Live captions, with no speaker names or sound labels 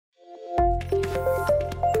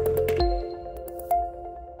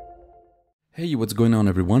Hey, what's going on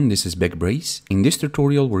everyone? This is BigBrace. In this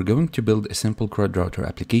tutorial, we're going to build a simple CRUD router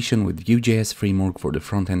application with Vue.js framework for the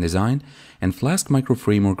front-end design and Flask micro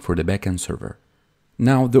framework for the backend server.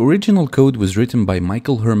 Now, the original code was written by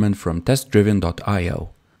Michael Hermann from testdriven.io.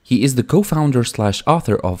 He is the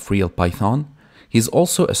co-founder/author of Real Python. He's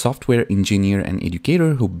also a software engineer and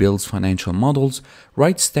educator who builds financial models,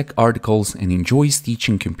 writes tech articles, and enjoys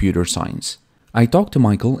teaching computer science. I talked to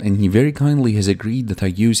Michael and he very kindly has agreed that I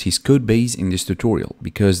use his codebase in this tutorial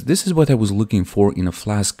because this is what I was looking for in a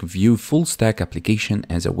Flask Vue full stack application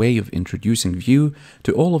as a way of introducing Vue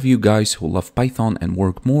to all of you guys who love Python and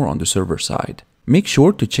work more on the server side. Make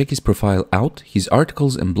sure to check his profile out. His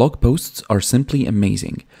articles and blog posts are simply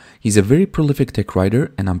amazing. He's a very prolific tech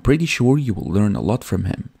writer and I'm pretty sure you will learn a lot from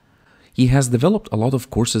him. He has developed a lot of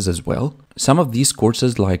courses as well. Some of these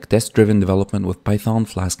courses like test-driven development with Python,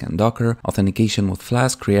 Flask and Docker, authentication with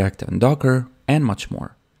Flask, React and Docker, and much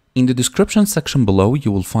more. In the description section below,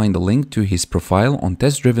 you will find a link to his profile on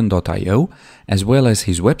testdriven.io, as well as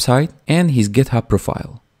his website and his GitHub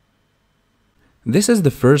profile. This is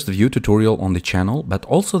the first Vue tutorial on the channel, but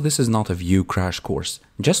also this is not a Vue crash course.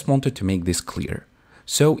 Just wanted to make this clear.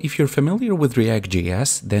 So if you're familiar with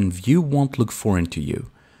React.js, then Vue won't look foreign to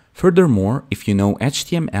you. Furthermore, if you know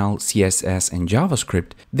HTML, CSS, and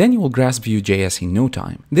JavaScript, then you will grasp Vue.js in no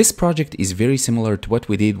time. This project is very similar to what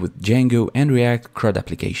we did with Django and React CRUD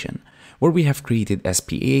application, where we have created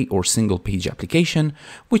SPA or single page application,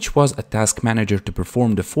 which was a task manager to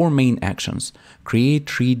perform the four main actions: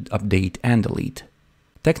 create, read, update, and delete.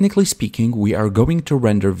 Technically speaking, we are going to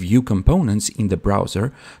render Vue components in the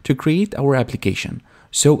browser to create our application.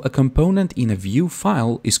 So a component in a Vue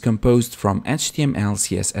file is composed from HTML,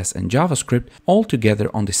 CSS, and JavaScript all together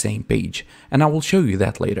on the same page, and I will show you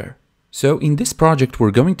that later. So in this project,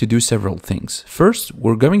 we're going to do several things. First,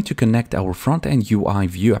 we're going to connect our front-end UI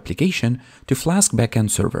Vue application to Flask backend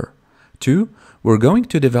server. 2, we're going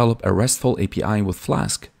to develop a RESTful API with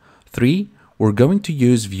Flask. 3, we're going to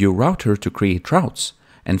use Vue router to create routes.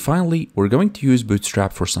 And finally, we're going to use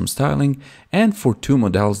Bootstrap for some styling and for 2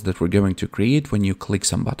 modals that we're going to create when you click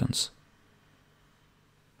some buttons.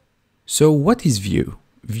 So what is Vue?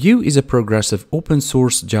 Vue is a progressive open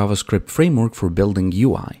source JavaScript framework for building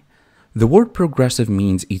UI. The word progressive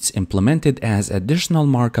means it's implemented as additional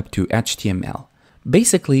markup to HTML.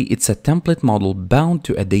 Basically, it's a template model bound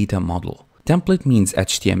to a data model. Template means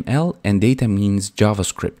HTML and data means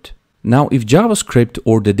JavaScript. Now, if JavaScript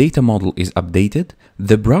or the data model is updated,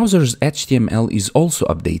 the browser's HTML is also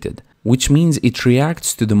updated, which means it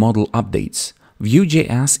reacts to the model updates.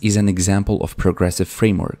 Vue.js is an example of progressive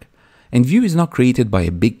framework. And Vue is not created by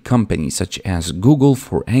a big company such as Google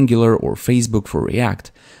for Angular or Facebook for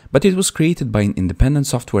React, but it was created by an independent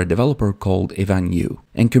software developer called Evan You.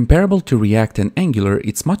 And comparable to React and Angular,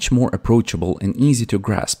 it's much more approachable and easy to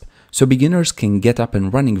grasp, so beginners can get up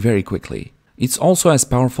and running very quickly. It's also as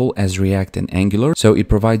powerful as React and Angular, so it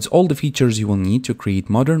provides all the features you will need to create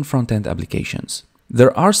modern front-end applications.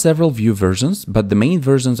 There are several Vue versions, but the main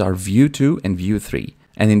versions are Vue 2 and Vue 3.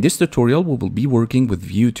 And in this tutorial, we will be working with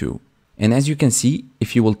Vue 2. And as you can see,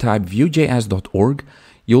 if you will type vuejs.org,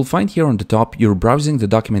 you'll find here on the top, you're browsing the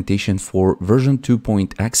documentation for version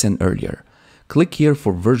 2.x and earlier. Click here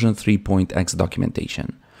for version 3.x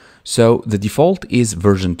documentation. So the default is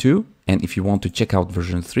version 2. And if you want to check out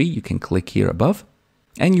version 3, you can click here above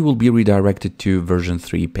and you will be redirected to version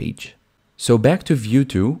 3 page. So back to Vue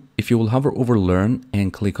 2, if you will hover over Learn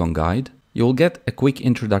and click on Guide, you'll get a quick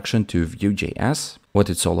introduction to Vue.js, what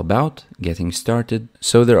it's all about, getting started.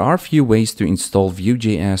 So there are a few ways to install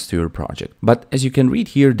Vue.js to your project. But as you can read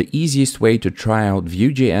here, the easiest way to try out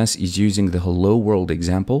Vue.js is using the Hello World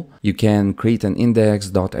example. You can create an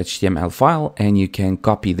index.html file and you can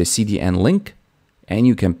copy the CDN link and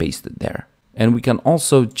you can paste it there. And we can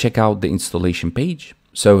also check out the installation page.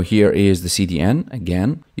 So here is the CDN.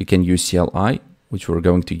 Again, you can use CLI, which we're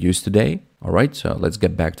going to use today. All right, so let's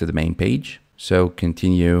get back to the main page. So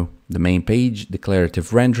continue the main page,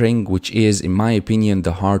 declarative rendering, which is, in my opinion,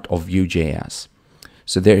 the heart of Vue.js.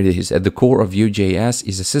 So there it is. At the core of Vue.js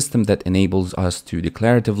is a system that enables us to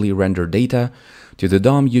declaratively render data to the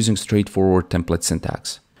DOM using straightforward template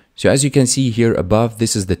syntax. So as you can see here above,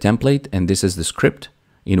 this is the template and this is the script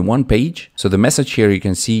in one page. So the message here you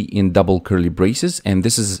can see in double curly braces, and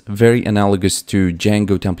this is very analogous to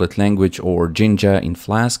Django template language or Jinja in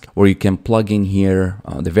Flask, where you can plug in here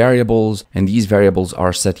the variables, and these variables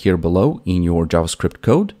are set here below in your JavaScript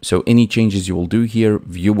code. So any changes you will do here,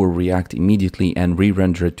 Vue will react immediately and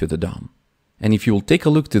re-render it to the DOM. And if you will take a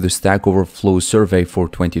look to the Stack Overflow survey for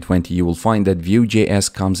 2020, you will find that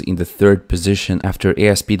Vue.js comes in the 3rd position after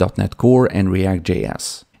ASP.NET Core and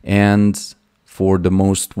React.js. And for the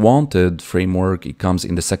most wanted framework, it comes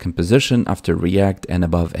in the 2nd position after React and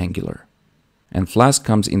above Angular. And Flask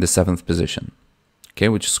comes in the 7th position, okay,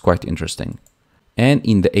 which is quite interesting. And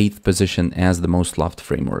in the 8th position as the most loved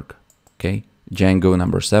framework, okay, Django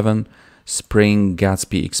number 7, Spring,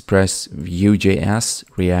 Gatsby Express, Vue.js,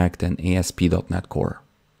 React, and ASP.NET Core.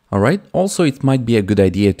 Alright, also it might be a good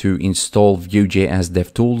idea to install Vue.js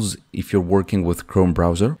DevTools if you're working with Chrome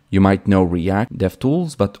browser. You might know React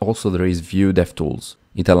DevTools, but also there is Vue DevTools.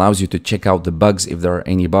 It allows you to check out the bugs if there are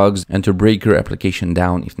any bugs and to break your application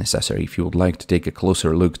down if necessary, if you would like to take a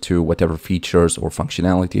closer look to whatever features or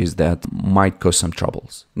functionalities that might cause some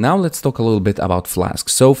troubles. Now let's talk a little bit about Flask.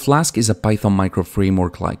 So Flask is a Python micro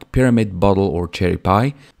framework like Pyramid, Bottle, or Cherry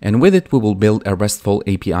Pie, and with it we will build a RESTful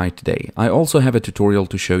API today. I also have a tutorial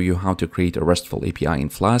to show you how to create a RESTful API in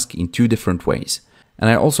Flask in 2 different ways. And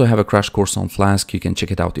I also have a crash course on Flask, you can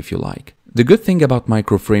check it out if you like. The good thing about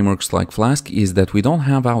micro frameworks like Flask is that we don't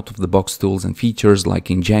have out-of-the-box tools and features like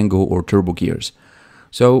in Django or TurboGears.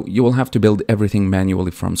 So you will have to build everything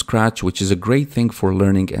manually from scratch, which is a great thing for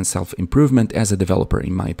learning and self-improvement as a developer,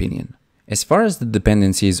 in my opinion. As far as the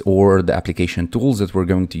dependencies or the application tools that we're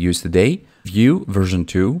going to use today, Vue version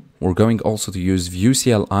 2, we're going also to use Vue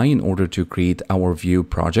CLI in order to create our Vue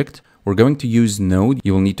project. We're going to use Node.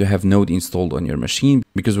 You will need to have Node installed on your machine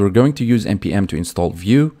because we're going to use npm to install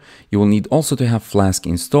Vue. You will need also to have Flask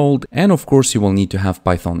installed, and of course you will need to have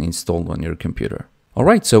Python installed on your computer.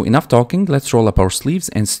 Alright, so enough talking, let's roll up our sleeves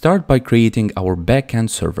and start by creating our backend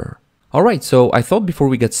server. Alright, so I thought before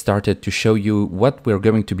we get started to show you what we're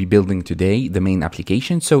going to be building today, the main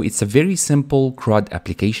application. So it's a very simple CRUD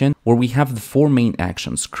application where we have the 4 main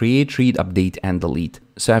actions: create, read, update, and delete.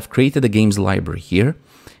 So I've created a games library here.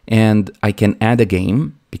 And I can add a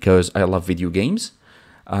game because I love video games,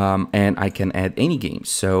 and I can add any game.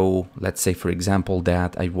 So let's say, for example,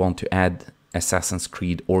 that I want to add Assassin's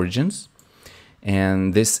Creed Origins,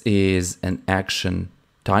 and this is an action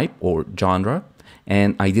type or genre,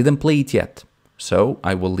 and I didn't play it yet. So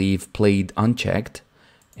I will leave played unchecked,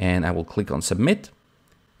 and I will click on submit,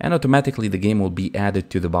 and automatically the game will be added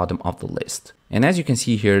to the bottom of the list. And as you can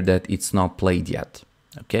see here that it's not played yet.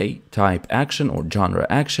 Okay, type action or genre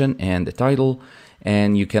action and the title,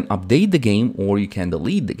 and you can update the game or you can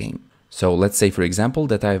delete the game. So let's say, for example,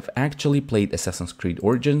 that I've actually played Assassin's Creed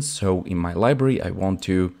Origins. So in my library, I want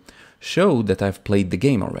to show that I've played the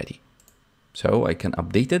game already. So I can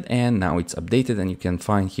update it, and now it's updated, and you can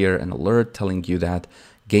find here an alert telling you that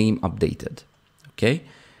game updated. Okay,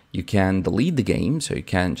 you can delete the game, so you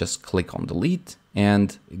can just click on delete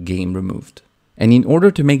and game removed. And in order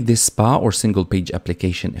to make this SPA or single page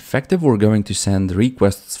application effective, we're going to send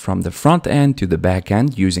requests from the front end to the back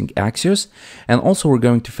end using Axios. And also we're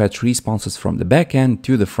going to fetch responses from the back end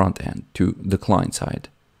to the front end, to the client side.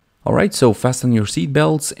 Alright, so fasten your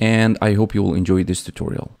seatbelts and I hope you will enjoy this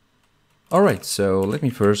tutorial. Alright, so let me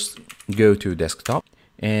first go to desktop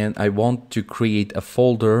and I want to create a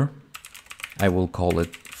folder. I will call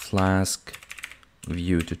it Flask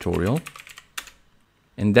Vue Tutorial.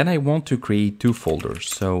 And then I want to create 2 folders.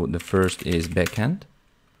 So the first is backend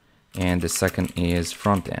and the second is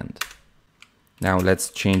frontend. Now let's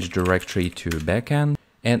change directory to backend,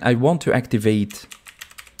 and I want to activate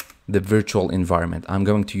the virtual environment. I'm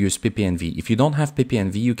going to use pip-env. If you don't have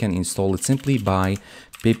pip-env, you can install it simply by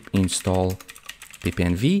pip install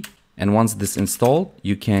pip-env. And once this installed,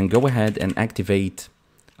 you can go ahead and activate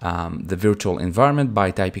the virtual environment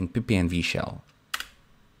by typing pip-env shell.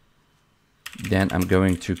 Then I'm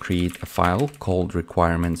going to create a file called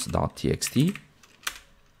requirements.txt.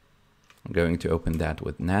 I'm going to open that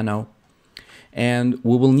with nano. And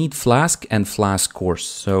we will need Flask and Flask course.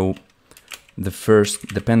 So the first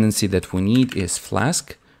dependency that we need is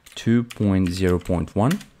Flask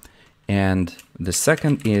 2.0.1. And the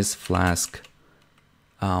second is Flask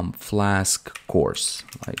Flask course,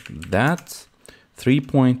 like that,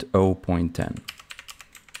 3.0.10.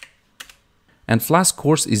 And Flask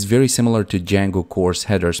course is very similar to Django course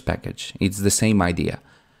headers package. It's the same idea.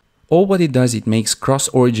 All what it does, it makes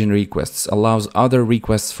cross-origin requests, allows other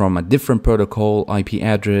requests from a different protocol, IP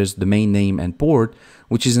address, domain name, and port,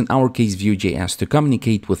 which is in our case Vue.js, to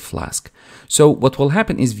communicate with Flask. So what will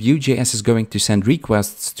happen is Vue.js is going to send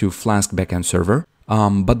requests to Flask backend server,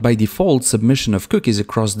 but by default, submission of cookies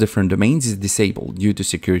across different domains is disabled due to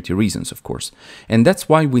security reasons, of course. And that's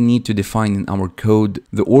why we need to define in our code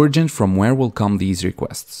the origin from where will come these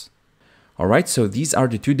requests. Alright, so these are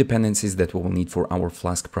the 2 dependencies that we will need for our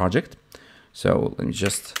Flask project. So let me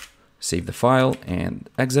just Save the file and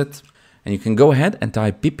exit. And you can go ahead and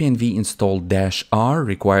type ppnv install -r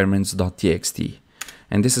requirements.txt.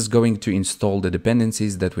 And this is going to install the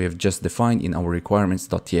dependencies that we have just defined in our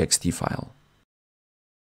requirements.txt file.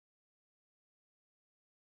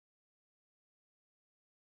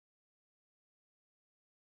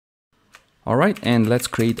 All right, and let's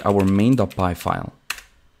create our main.py file.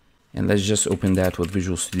 And let's just open that with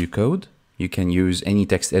Visual Studio Code. You can use any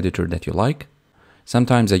text editor that you like.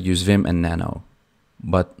 Sometimes I use Vim and Nano,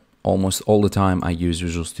 but almost all the time I use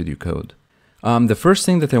Visual Studio Code. The first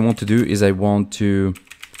thing that I want to do is I want to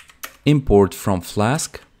import from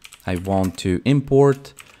Flask. I want to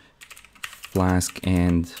import Flask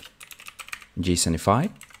and JSONify.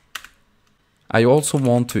 I also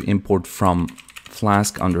want to import from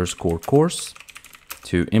Flask_course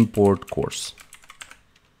to import course.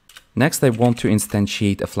 Next, I want to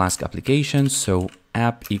instantiate a Flask application. So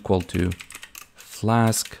app equal to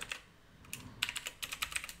Flask.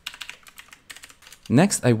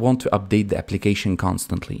 Next, I want to update the application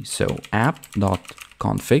constantly. So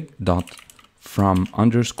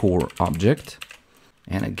app.config.from_object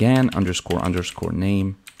and again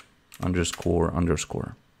 __name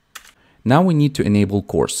 __. Now we need to enable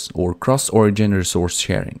course or cross-origin resource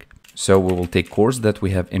sharing. So we will take course that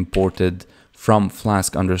we have imported from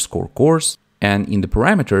Flask_course, and in the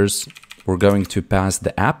parameters, we're going to pass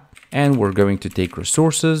the app and we're going to take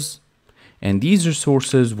resources, and these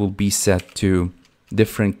resources will be set to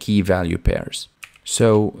different key value pairs.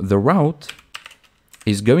 So the route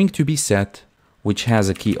is going to be set, which has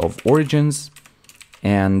a key of origins,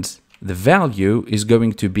 and the value is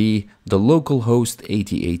going to be the localhost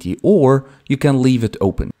 8080, or you can leave it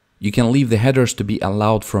open. You can leave the headers to be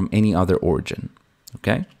allowed from any other origin,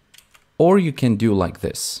 okay? Or you can do like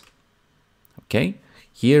this, okay?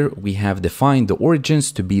 Here we have defined the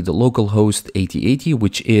origins to be the localhost 8080,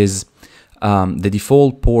 which is the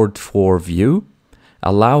default port for Vue.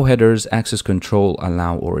 Allow headers, access control,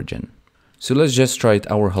 allow origin. So let's just try it,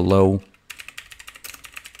 our hello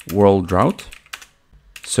world route.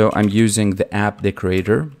 So I'm using the app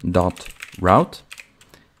decorator dot route,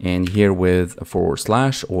 and here with a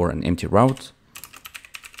 / or an empty route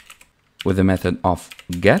with the method of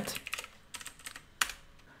get.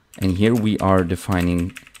 And here we are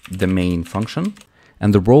defining the main function,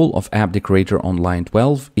 and the role of app decorator on line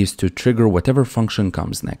 12 is to trigger whatever function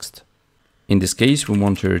comes next. In this case, we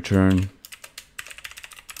want to return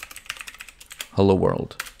hello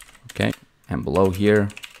world, okay? And below here,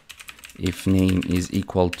 if name is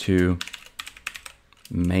equal to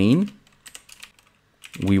main,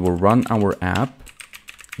 we will run our app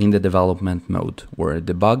in the development mode where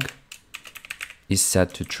debug is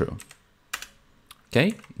set to true.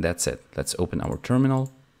 Okay, that's it. Let's open our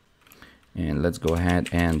terminal and let's go ahead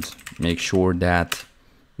and make sure that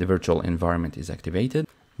the virtual environment is activated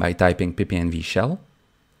by typing ppnv shell.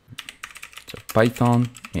 So python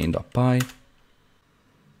main.py.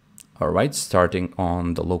 All right, starting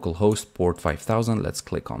on the localhost port 5000, let's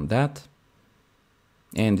click on that.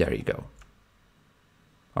 And there you go.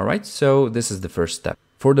 All right, so this is the first step.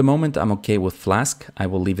 For the moment, I'm okay with Flask. I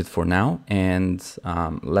will leave it for now. And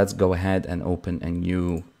let's go ahead and open a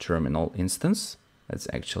new terminal instance. Let's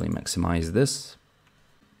actually maximize this.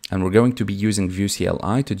 And we're going to be using Vue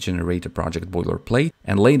CLI to generate a project boilerplate.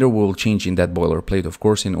 And later we'll change in that boilerplate, of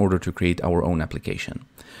course, in order to create our own application.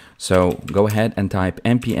 So go ahead and type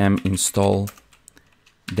npm install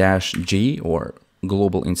 -g or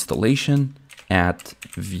global installation at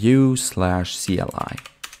Vue/CLI.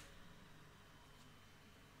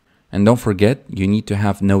 And don't forget, you need to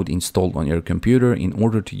have Node installed on your computer in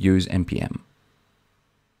order to use npm.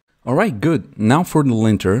 All right, good. Now for the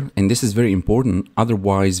linter, and this is very important,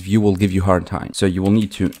 otherwise Vue will give you a hard time. So you will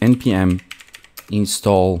need to npm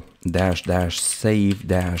install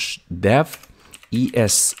 --save-dev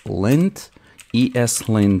eslint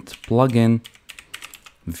plugin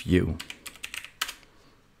Vue.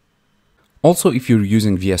 Also, if you're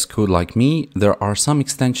using VS Code like me, there are some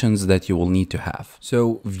extensions that you will need to have.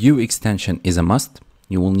 So Vue extension is a must.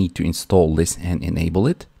 You will need to install this and enable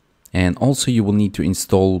it. And also you will need to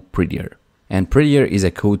install Prettier. And Prettier is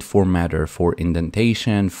a code formatter for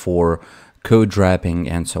indentation, for code wrapping,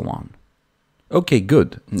 and so on. Okay,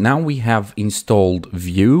 good. Now we have installed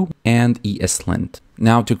Vue and ESLint.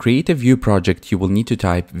 Now to create a Vue project, you will need to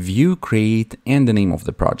type Vue create and the name of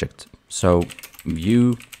the project. So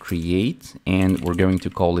Vue create, and we're going to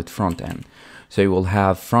call it frontend. So you will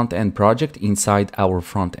have frontend project inside our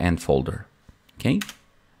frontend folder. Okay.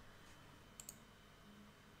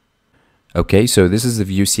 Okay, so this is the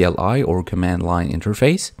Vue CLI or command line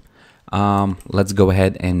interface. Let's go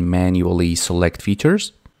ahead and manually select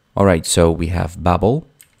features. All right, so we have Babel.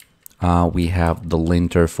 We have the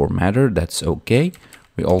linter formatter, that's okay.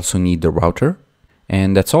 We also need the router,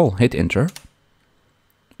 and that's all. Hit enter.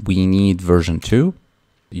 We need version 2.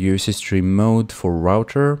 Use history mode for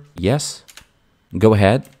router, yes. Go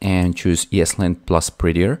ahead and choose ESLint plus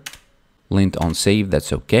prettier. Lint on save,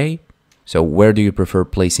 that's okay. So where do you prefer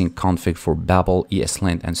placing config for Babel,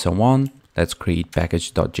 ESLint, and so on? Let's create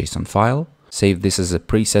package.json file. Save this as a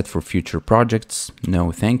preset for future projects.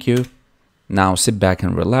 No, thank you. Now sit back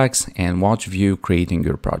and relax and watch Vue creating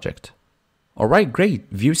your project. All right, great.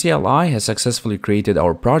 Vue CLI has successfully created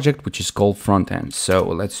our project, which is called frontend. So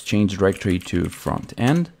let's change directory to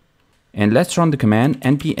frontend. And let's run the command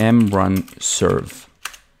npm run serve.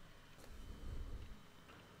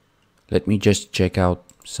 Let me just check out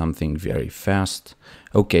something very fast.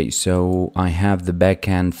 Okay, so I have the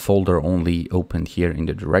backend folder only opened here in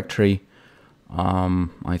the directory.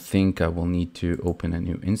 I think I will need to open a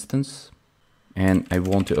new instance. And I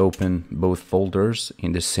want to open both folders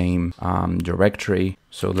in the same directory.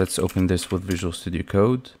 So let's open this with Visual Studio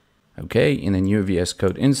Code. Okay, in a new VS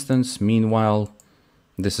Code instance. Meanwhile,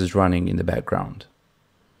 this is running in the background.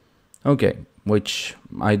 Okay, which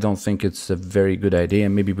I don't think it's a very good idea.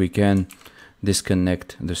 Maybe we can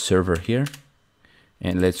disconnect the server here.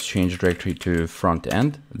 And let's change directory to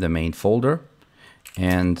frontend, the main folder.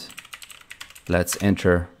 And let's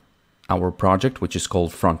enter our project, which is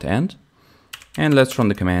called frontend. And let's run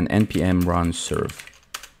the command npm run serve.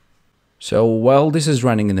 So while this is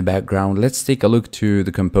running in the background, let's take a look to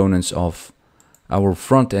the components of our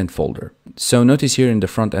front-end folder. So notice here in the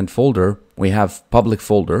front-end folder, we have public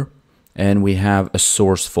folder and we have a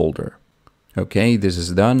source folder. Okay, this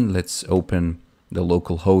is done. Let's open the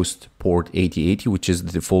localhost port 8080, which is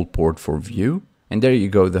the default port for Vue. And there you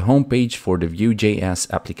go, the home page for the Vue.js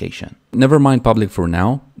application. Never mind public for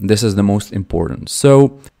now. This is the most important.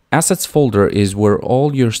 So assets folder is where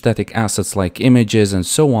all your static assets like images and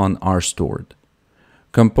so on are stored.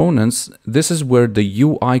 Components, this is where the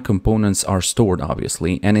UI components are stored,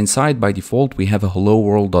 obviously, and inside by default we have a hello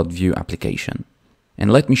world.vue application.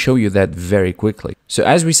 And let me show you that very quickly. So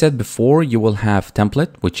as we said before, you will have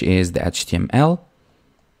template, which is the HTML,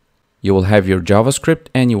 you will have your JavaScript,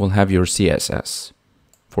 and you will have your CSS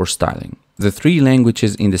for styling. The three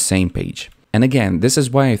languages in the same page. And again, this is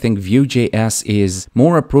why I think Vue.js is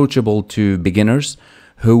more approachable to beginners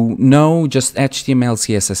who know just HTML,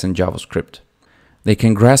 CSS, and JavaScript. They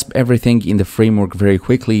can grasp everything in the framework very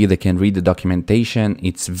quickly. They can read the documentation.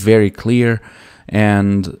 It's very clear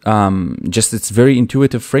and it's very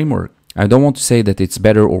intuitive framework. I don't want to say that it's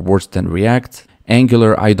better or worse than React.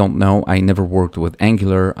 Angular, I don't know. I never worked with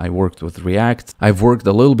Angular. I worked with React. I've worked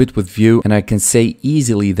a little bit with Vue, and I can say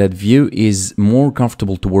easily that Vue is more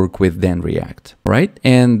comfortable to work with than React, right?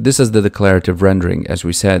 And this is the declarative rendering. As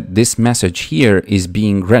we said, this message here is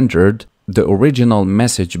being rendered. The original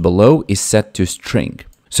message below is set to string.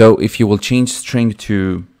 So if you will change string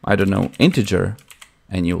to, I don't know, integer,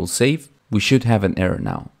 and you will save, we should have an error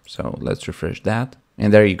now. So let's refresh that.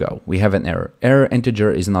 And there you go. We have an error. Error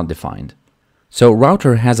integer is not defined. So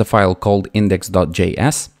router has a file called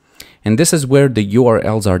index.js, and this is where the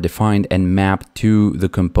URLs are defined and mapped to the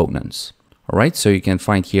components. All right, so you can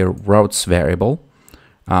find here routes variable,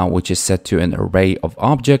 which is set to an array of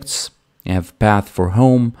objects. You have path for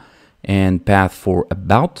home and path for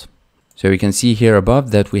about. So you can see here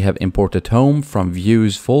above that we have imported home from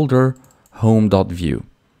views folder home.vue.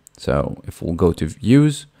 So if we'll go to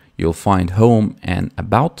views, you'll find home and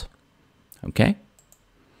about. Okay.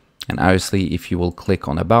 And obviously, if you will click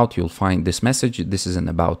on about, you'll find this message. This is an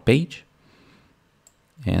about page.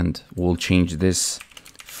 And we'll change this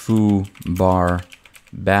foo bar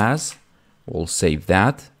baz. We'll save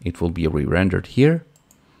that. It will be re-rendered here.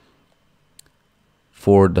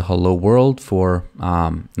 For the hello world, for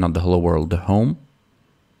not the hello world, the home.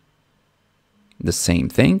 The same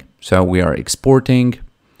thing. So we are exporting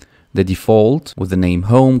the default with the name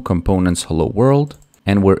home, components, hello world.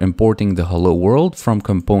 And we're importing the hello world from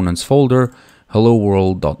components folder, hello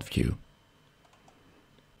world.vue.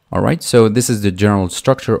 All right, so this is the general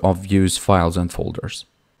structure of Vue's files and folders.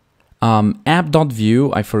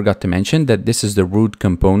 App.vue, I forgot to mention that this is the root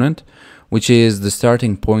component, which is the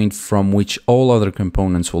starting point from which all other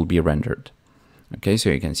components will be rendered. Okay, so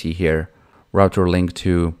you can see here, router link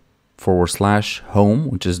to /home,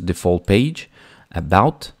 which is default page,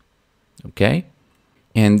 about, okay.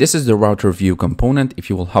 And this is the router view component. If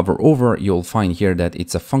you will hover over, you'll find here that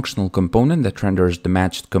it's a functional component that renders the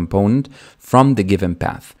matched component from the given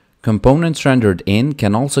path. Components rendered in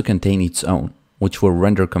can also contain its own, which will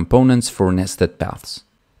render components for nested paths.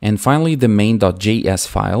 And finally, the main.js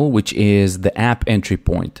file, which is the app entry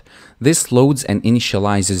point. This loads and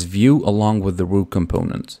initializes Vue along with the root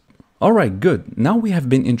component. All right, good. Now we have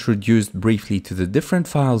been introduced briefly to the different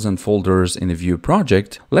files and folders in a Vue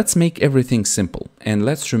project. Let's make everything simple and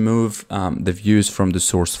let's remove the views from the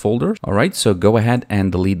source folder. All right, so go ahead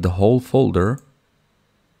and delete the whole folder.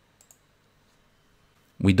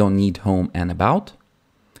 We don't need home and about.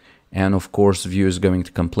 And of course, Vue is going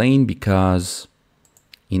to complain because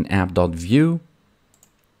in app.vue,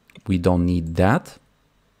 we don't need that.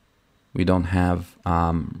 We don't have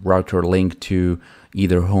router link to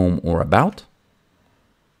either home or about.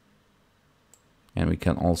 And we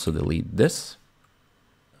can also delete this.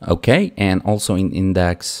 Okay, and also in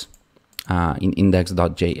index.js,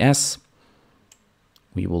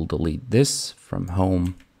 we will delete this from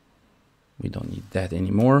home. We don't need that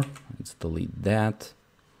anymore. Let's delete that.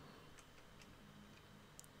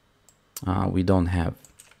 We don't have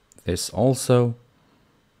this also.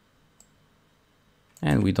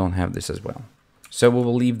 And we don't have this as well. So we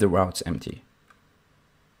will leave the routes empty.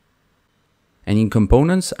 And in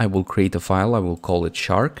components, I will create a file. I will call it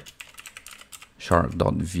shark.vue.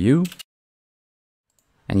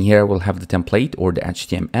 And here I will have the template or the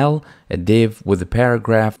HTML, a div with a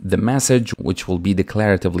paragraph, the message, which will be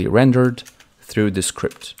declaratively rendered through the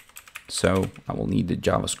script. So I will need the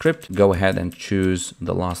JavaScript. Go ahead and choose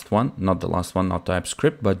the last one, not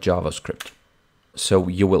TypeScript, but JavaScript. So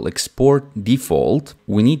you will export default.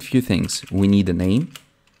 We need few things. We need a name,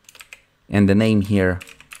 and the name here,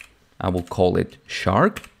 I will call it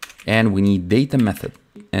shark, and we need data method,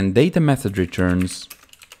 and data method returns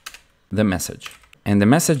the message, and the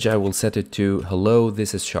message I will set it to hello,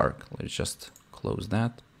 this is shark. Let's just close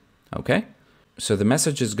that. Okay, so the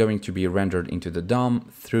message is going to be rendered into the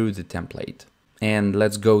DOM through the template. And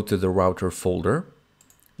let's go to the router folder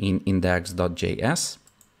in index.js.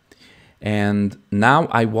 And now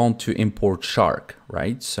I want to import shark,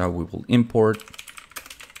 right? So we will import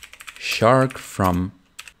shark from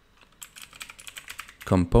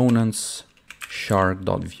components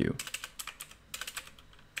shark.vue.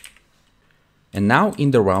 And now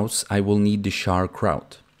in the routes, I will need the shark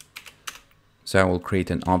route. So I will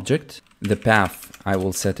create an object. The path, I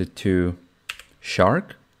will set it to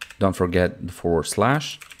shark. Don't forget the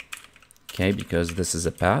 /. Okay, because this is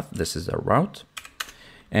a path, this is a route.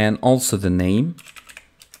 And also the name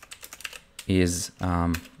is,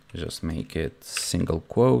 just make it single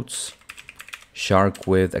quotes, shark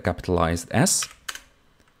with a capitalized S.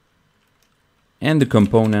 And the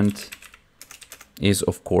component is,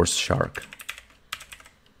 of course, shark.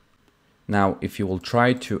 Now, if you will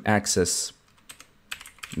try to access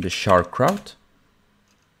the shark route,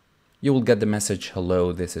 you will get the message,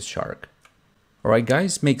 hello, this is shark. All right,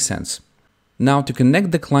 guys, makes sense. Now, to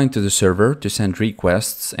connect the client to the server, to send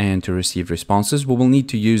requests and to receive responses, we will need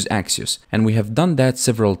to use Axios. And we have done that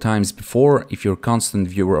several times before if you're a constant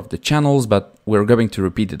viewer of the channels, but we're going to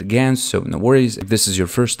repeat it again, so no worries if this is your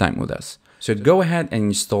first time with us. So go ahead and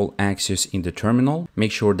install Axios in the terminal.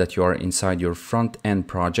 Make sure that you are inside your front-end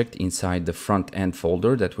project, inside the front-end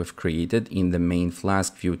folder that we've created in the main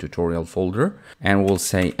Flask Vue tutorial folder. And we'll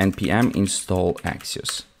say npm install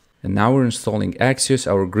Axios. And now we're installing Axios,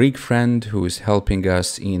 our Greek friend who is helping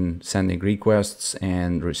us in sending requests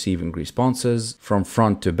and receiving responses from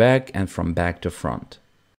front to back and from back to front.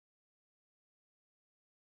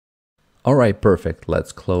 All right, perfect.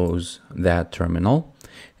 Let's close that terminal.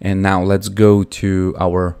 And now let's go to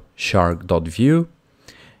our shark.vue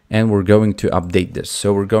and we're going to update this.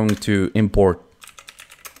 So we're going to import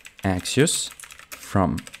Axios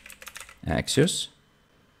from Axios.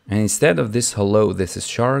 And instead of this hello, this is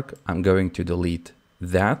shark, I'm going to delete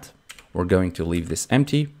that. We're going to leave this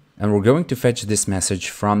empty and we're going to fetch this message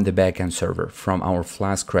from the backend server from our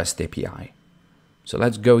Flask Rest API. So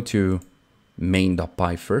let's go to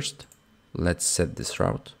main.py first. Let's set this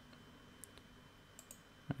route.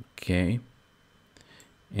 Okay,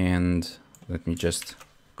 and let me just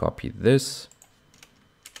copy this.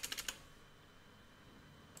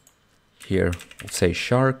 Here we'll say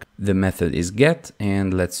shark, the method is get,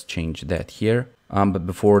 and let's change that here. But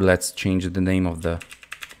before, let's change the name of the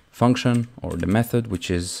function or the method,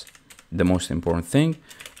 which is the most important thing.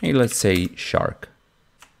 And let's say shark.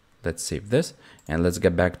 Let's save this and let's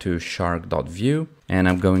get back to shark.vue, and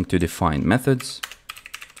I'm going to define methods.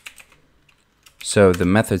 So the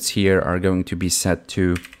methods here are going to be set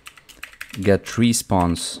to get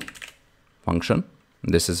response function.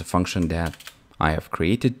 This is a function that I have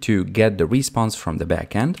created to get the response from the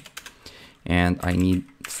backend. And I need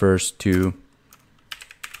first to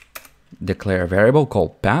declare a variable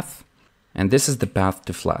called path. And this is the path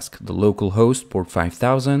to Flask, the local host, port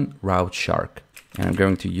 5000, route shark. And I'm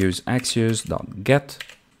going to use axios.get.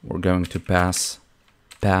 We're going to pass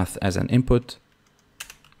path as an input.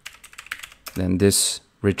 Then this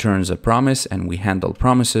returns a promise, and we handle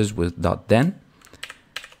promises with .then.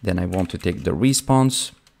 Then I want to take the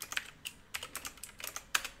response.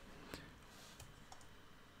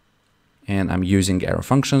 And I'm using arrow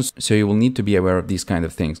functions. So you will need to be aware of these kind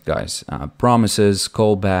of things, guys. Promises,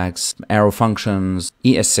 callbacks, arrow functions,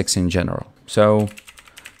 ES6 in general. So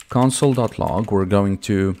console.log, we're going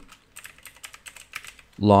to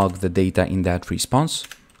log the data in that response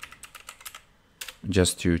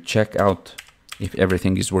just to check out if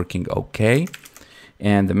everything is working okay.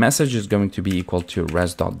 And the message is going to be equal to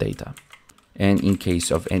res.data. And in case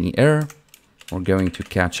of any error, we're going to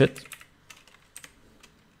catch it.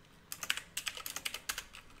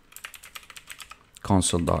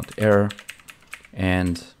 Console.error,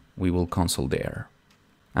 and we will console the error.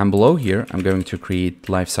 And below here, I'm going to create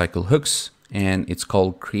lifecycle hooks, and it's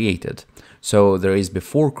called created. So there is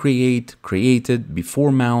before create, created,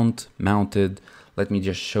 before mount, mounted. Let me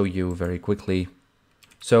just show you very quickly.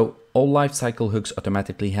 So all lifecycle hooks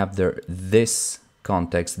automatically have their this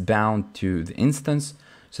context bound to the instance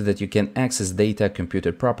so that you can access data,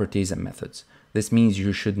 computed properties, and methods. This means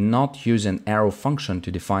you should not use an arrow function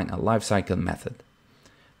to define a lifecycle method.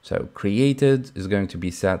 So created is going to be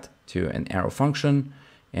set to an arrow function.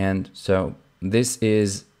 And so this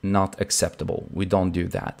is not acceptable. We don't do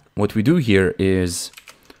that. What we do here is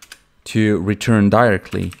to return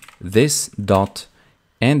directly this dot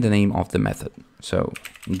and the name of the method. So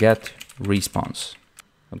get response.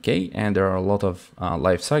 Okay, and there are a lot of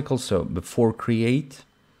life cycles. So before create,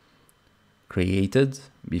 created,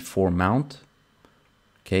 before mount,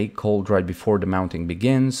 okay, called right before the mounting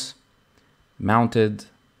begins, mounted,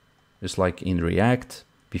 just like in React,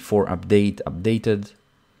 before update, updated,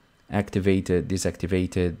 activated,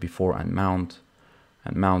 deactivated, before unmount,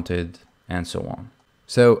 unmounted, and so on.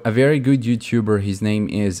 So a very good YouTuber, his name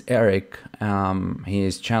is Eric.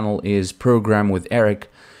 His channel is Program with Eric.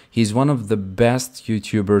 He's one of the best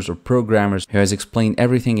YouTubers or programmers who has explained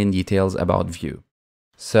everything in details about Vue.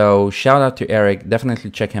 So shout out to Eric, definitely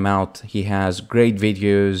check him out. He has great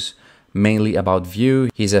videos, mainly about Vue.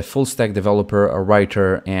 He's a full stack developer, a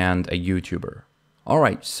writer, and a YouTuber. All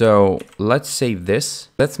right, so let's save this.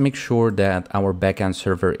 Let's make sure that our backend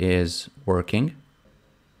server is working.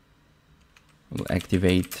 We'll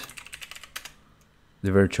activate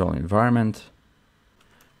the virtual environment.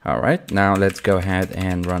 All right, now let's go ahead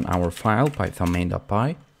and run our file, python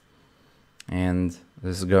main.py. And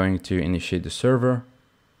this is going to initiate the server.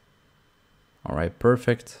 All right,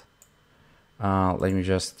 perfect. Let me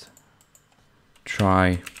just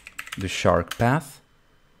try the shark path.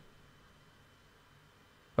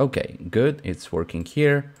 Okay, good, it's working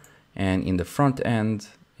here. And in the front end,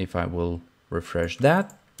 if I will refresh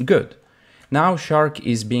that, good. Now shark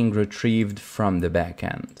is being retrieved from the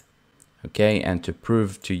backend. Okay, and to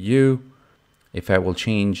prove to you, if I will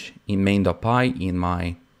change in main.py in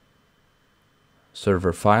my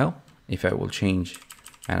server file, if I will change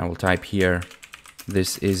and I will type here,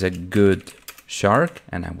 this is a good shark,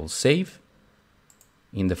 and I will save.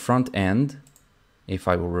 In the front end, if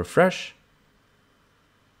I will refresh,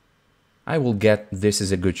 I will get this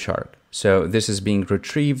is a good shark. So this is being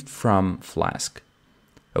retrieved from Flask.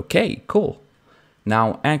 Okay, cool.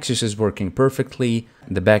 Now Axios is working perfectly.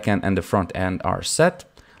 The backend and the front end are set.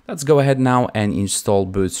 Let's go ahead now and install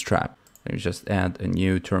Bootstrap. Let me just add a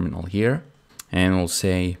new terminal here, and we'll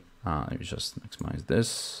say, let me just maximize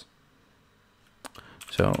this.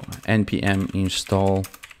 So npm install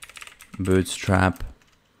Bootstrap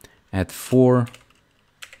at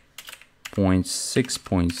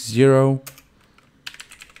 4.6.0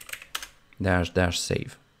 --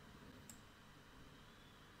 save.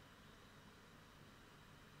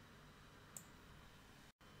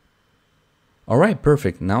 All right,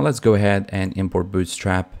 perfect. Now let's go ahead and import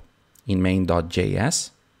Bootstrap in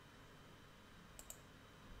main.js.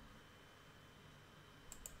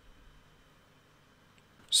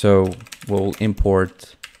 So we'll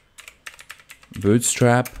import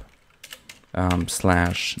Bootstrap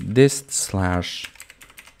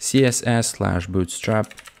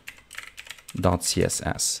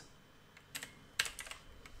 /this/css/bootstrap.css.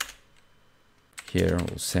 Here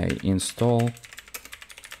we'll say install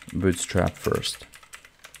Bootstrap first.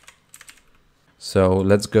 So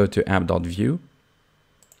let's go to app.vue.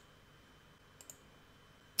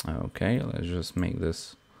 Okay, let's just make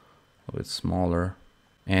this a bit smaller.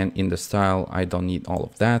 And in the style, I don't need all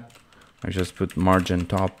of that. I just put margin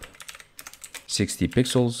top 60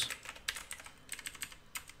 pixels.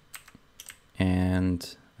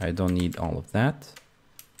 and I don't need all of that.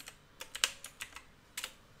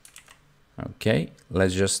 Okay,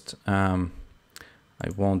 let's just, I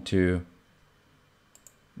want to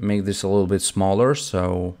make this a little bit smaller,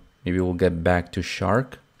 so maybe we'll get back to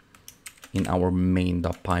Shark in our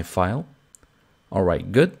main.py file. All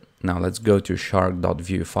right, good. Now let's go to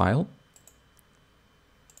shark.vue file.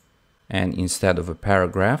 And instead of a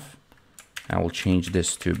paragraph, I will change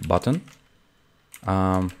this to button.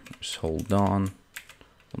 Just hold on.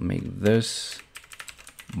 We'll make this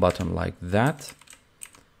button like that.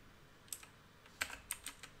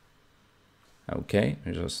 Okay,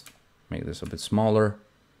 just make this a bit smaller.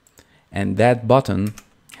 And that button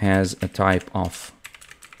has a type of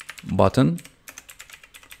button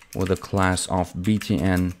with a class of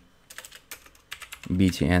btn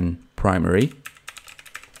primary.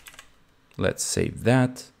 Let's save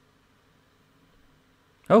that.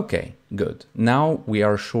 Okay, good. Now we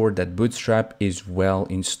are sure that Bootstrap is well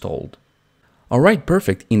installed. All right,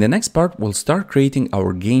 perfect. In the next part, we'll start creating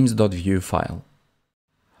our games.vue file.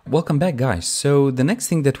 Welcome back, guys. So the next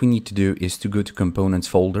thing that we need to do is to go to components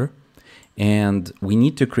folder, and we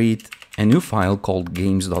need to create a new file called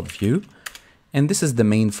games.vue. And this is the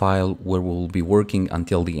main file where we'll be working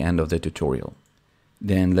until the end of the tutorial.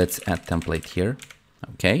 Then let's add template here.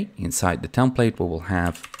 Okay, inside the template, we will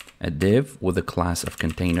have a div with a class of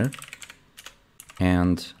container.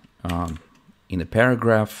 And in a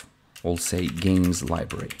paragraph, we'll say games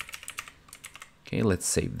library. Okay, let's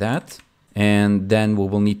save that. And then we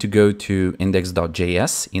will need to go to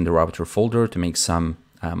index.js in the router folder to make some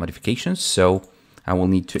modifications. So I will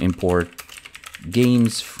need to import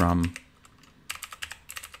games from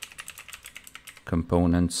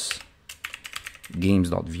components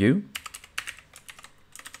games.vue.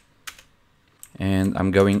 And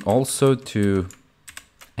I'm going also to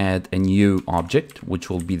add a new object, which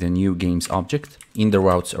will be the new games object in the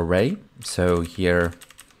routes array. So here,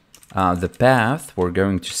 the path, we're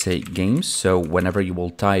going to say games. So whenever you will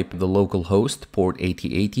type the local host port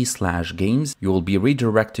 8080/games, you will be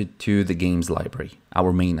redirected to the games library,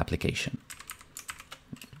 our main application.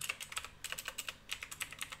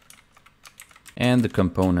 And the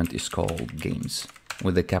component is called games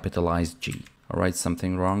with a capitalized G. All right,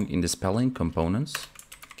 something wrong in the spelling, components.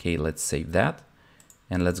 Okay, let's save that.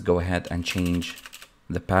 And let's go ahead and change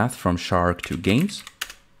the path from Shark to games.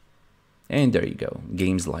 And there you go,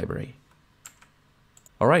 games library.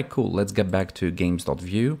 All right, cool. Let's get back to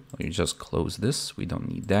games.vue. We just close this. We don't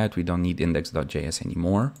need that. We don't need index.js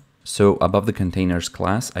anymore. So above the containers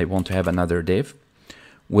class, I want to have another div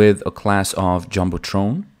with a class of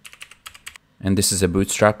Jumbotron. And this is a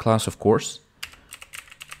Bootstrap class, of course.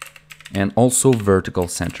 And also vertical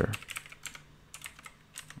center.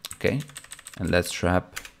 Okay, and let's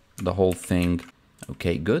wrap the whole thing.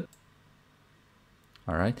 Okay, good.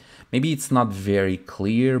 All right, maybe it's not very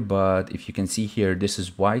clear, but if you can see here, this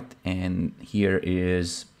is white and here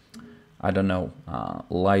is, I don't know,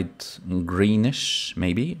 light greenish,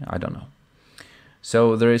 maybe, I don't know.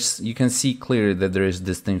 So there is, you can see clearly that there is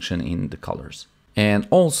distinction in the colors. And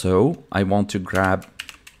also I want to grab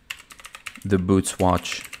the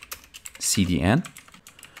Bootswatch CDN,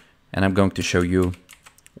 and I'm going to show you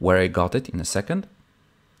where I got it in a second.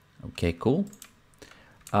 Okay, cool.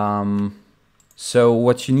 So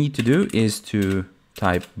what you need to do is to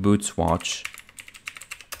type Bootswatch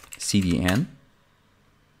CDN.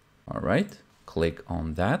 All right, click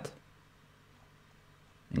on that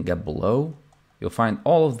and get below. You'll find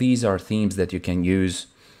all of these are themes that you can use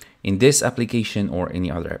in this application or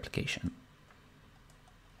any other application.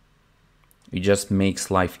 It just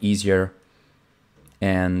makes life easier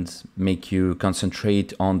and make you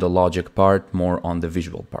concentrate on the logic part, more on the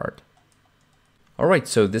visual part. All right,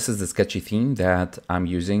 so this is the sketchy theme that I'm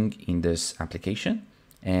using in this application.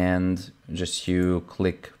 And just you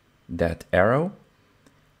click that arrow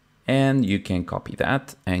and you can copy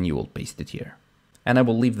that and you will paste it here. And I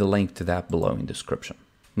will leave the link to that below in the description.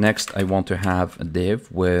 Next, I want to have a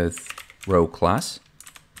div with row class.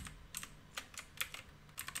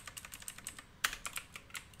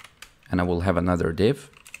 And I will have another div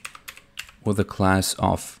with a class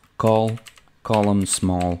of col column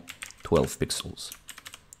small 12 pixels.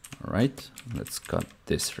 All right, let's cut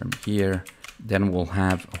this from here. Then we'll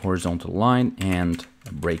have a horizontal line and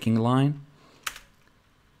a breaking line.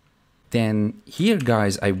 Then here,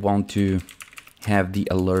 guys, I want to have the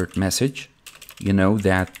alert message. You know,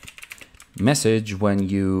 that message when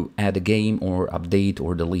you add a game or update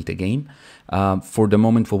or delete a game. For the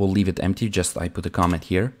moment, we will leave it empty. Just I put a comment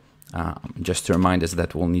here. Just to remind us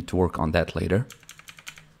that we'll need to work on that later.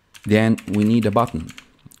 Then we need a button,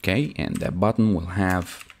 okay? And that button will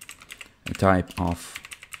have a type of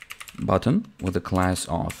button with a class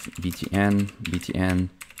of btn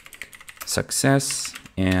success,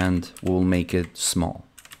 and we'll make it small.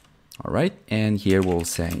 All right, and here we'll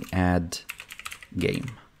say add game.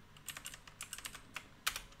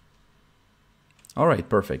 All right,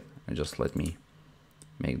 perfect. Just let me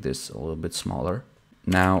make this a little bit smaller.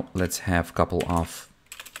 Now let's have a couple of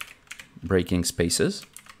breaking spaces,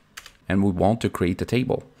 and we want to create a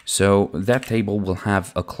table. So that table will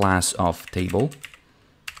have a class of table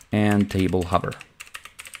and table hover.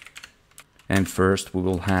 And first we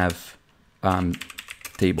will have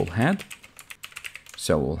table head.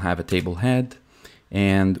 So we'll have a table head,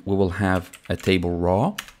 and we will have a table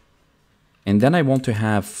raw. And then I want to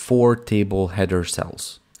have 4 table header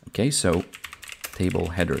cells. Okay, so table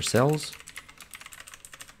header cells,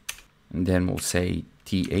 and then we'll say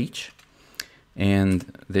th,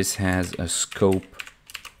 and this has a scope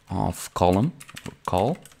of column or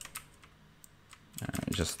col.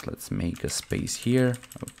 Just let's make a space here.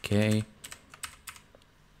 Okay,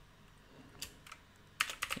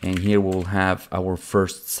 and here we'll have our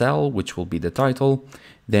first cell, which will be the title.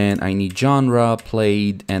 Then I need genre,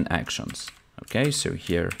 played, and actions. Okay, so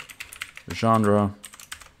here genre,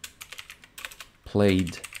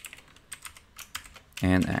 played,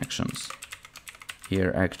 and actions.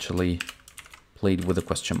 Here actually played with a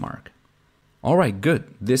question mark. All right, good.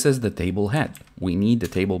 This is the table head. We need the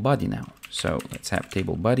table body now. So let's have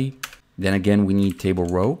table body. Then again, we need table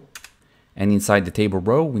row. And inside the table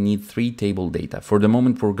row, we need 3 table data. For the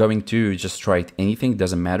moment, we're going to just write anything,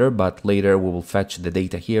 doesn't matter, but later we will fetch the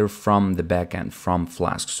data here from the backend, from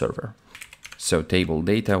Flask server. So table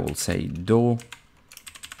data, we'll say do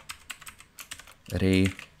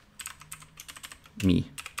re mi.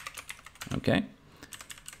 Okay,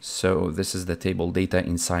 so this is the table data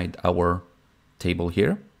inside our table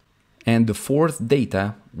here. And the 4th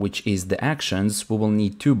data, which is the actions, we will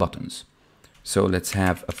need 2 buttons. So let's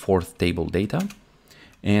have a 4th table data,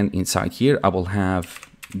 and inside here I will have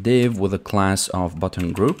div with a class of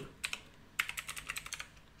button group,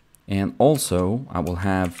 and also I will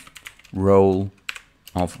have role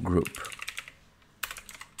of group.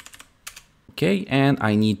 Okay, and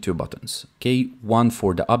I need 2 buttons. Okay, one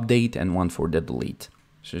for the update and one for the delete.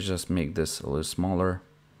 So just make this a little smaller.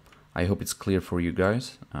 I hope it's clear for you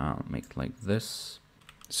guys. Make it like this.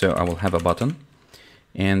 So I will have a button,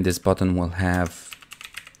 and this button will have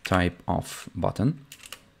type of button.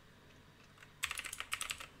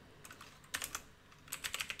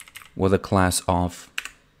 With a class of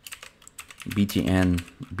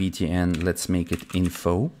btn, let's make it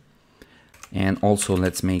info. And also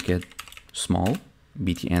let's make it small,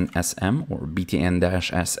 btn sm or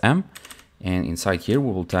btn-sm. And inside here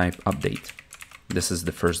we will type update. This is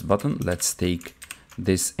the first button. Let's take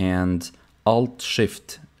this and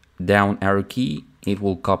Alt-Shift down arrow key. It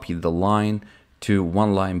will copy the line to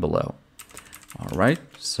 1 line below. All right,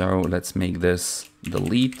 so let's make this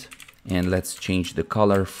delete, and let's change the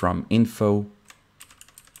color from info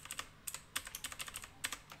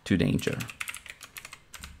to danger.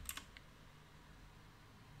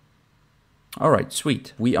 All right,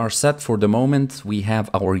 sweet. We are set for the moment. We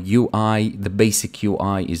have our UI, the basic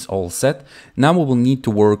UI is all set. Now we will need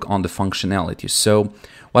to work on the functionality. So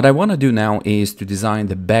what I want to do now is to design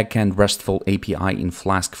the backend RESTful API in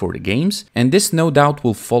Flask for the games. And this no doubt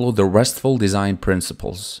will follow the RESTful design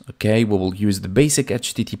principles. Okay, we will use the basic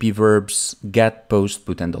HTTP verbs, get, post,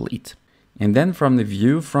 put, and delete. And then from the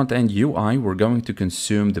Vue front-end UI, we're going to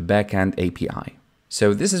consume the backend API.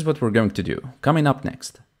 So this is what we're going to do. Coming up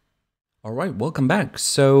next. All right, welcome back.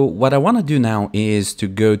 So what I want to do now is to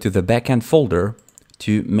go to the backend folder,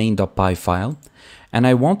 to main.py file, and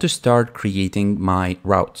I want to start creating my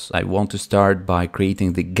routes. I want to start by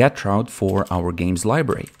creating the get route for our games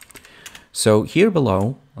library. So here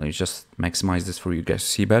below, let me just maximize this for you guys to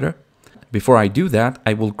see better. Before I do that,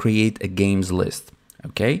 I will create a games list,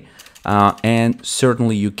 okay? And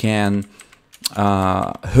certainly you can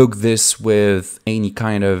hook this with any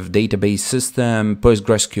kind of database system,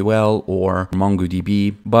 PostgreSQL or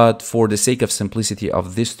MongoDB. But for the sake of simplicity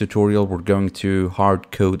of this tutorial, we're going to hard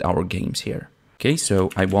code our games here. Okay, so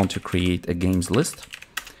I want to create a games list.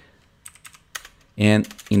 And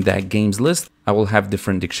in that games list, I will have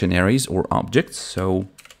different dictionaries or objects. So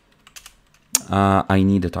I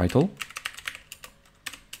need a title.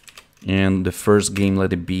 And the first game,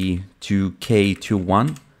 let it be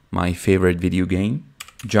 2K21. My favorite video game.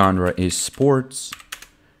 Genre is sports,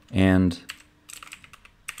 and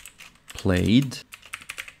played,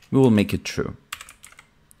 we will make it true.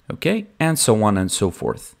 Okay, and so on and so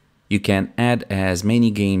forth. You can add as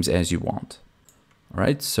many games as you want. All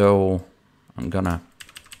right, so I'm gonna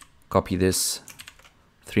copy this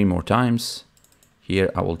 3 more times. Here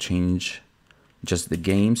I will change just the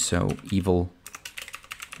game, so evil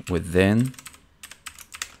within,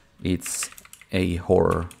 it's a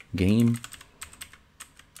horror game.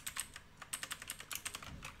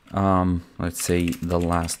 Let's say The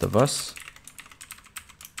Last of Us.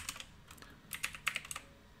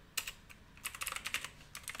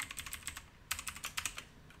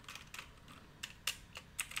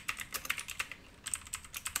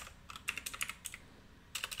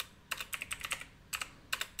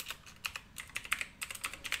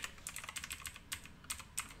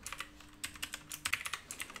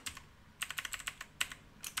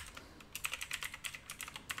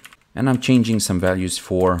 And I'm changing some values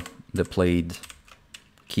for the played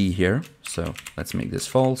key here. So let's make this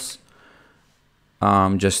false,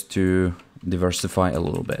 just to diversify a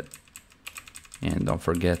little bit. And don't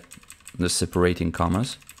forget the separating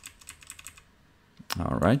commas.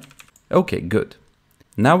 All right. Okay, good.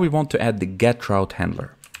 Now we want to add the get route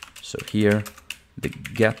handler. So here, the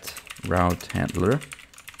get route handler.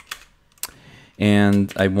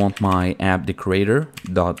 And I want my app decorator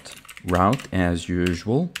dot route as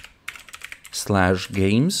usual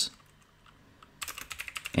 /games,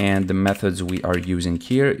 and the methods we are using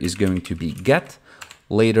here is going to be get.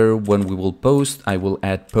 Later when we will post, I will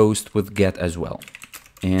add post with get as well,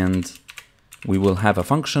 and we will have a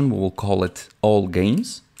function, we will call it all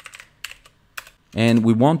games, and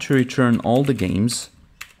we want to return all the games,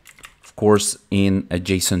 of course, in a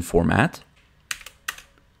JSON format,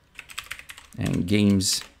 and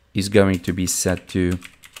games is going to be set to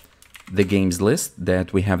the games list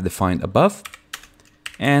that we have defined above,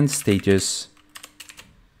 and status,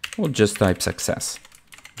 we'll just type success,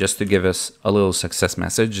 just to give us a little success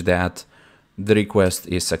message that the request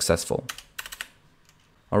is successful.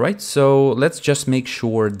 All right, so let's just make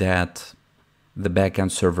sure that the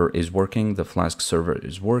backend server is working, the Flask server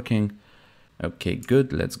is working. Okay,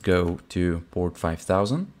 good, let's go to port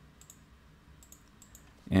 5000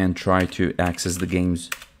 and try to access the games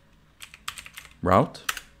route.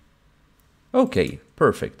 Okay,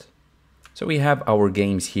 perfect. So we have our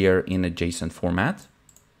games here in a JSON format.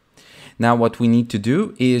 Now what we need to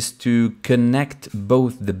do is to connect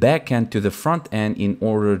both the backend to the front end in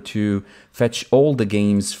order to fetch all the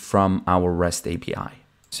games from our REST API.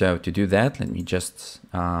 So to do that, let me just,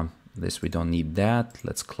 we don't need that.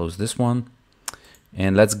 Let's close this one.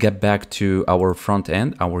 And let's get back to our front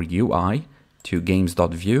end, our UI, to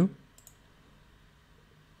games.vue.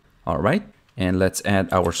 All right, and let's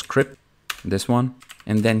add our script. This one,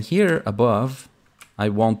 and then here above I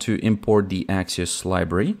want to import the Axios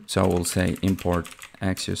library, so I will say import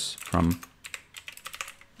Axios from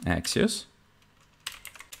Axios.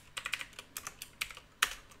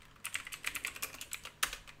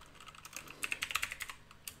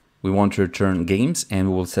 We want to return games, and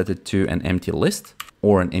we will set it to an empty list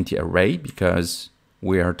or an empty array because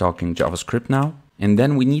we are talking JavaScript now. And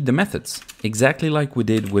then we need the methods, exactly like we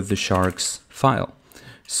did with the sharks file.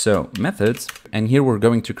 So methods, and here we're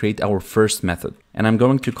going to create our first method, and I'm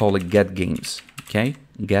going to call it get games. Okay,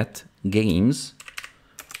 get games,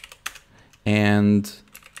 and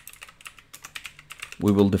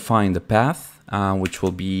we will define the path, which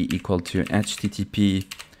will be equal to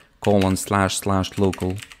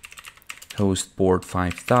http://local host port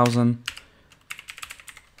 5000,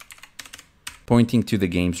 pointing to the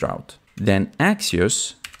games route. Then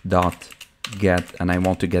Axios dot get, and I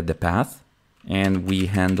want to get the path. And we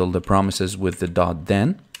handle the promises with the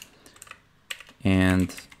 .then,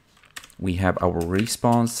 and we have our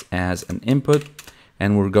response as an input,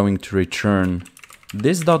 and we're going to return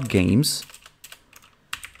this .games,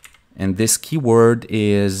 and this keyword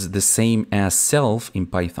is the same as self in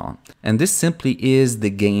Python, and this simply is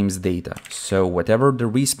the games data. So whatever the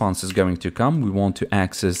response is going to come, we want to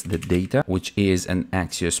access the data, which is an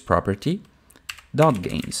Axios property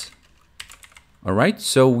 .games. All right,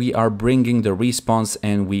 so we are bringing the response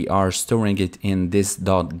and we are storing it in this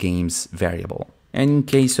 .games variable. And in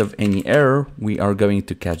case of any error, we are going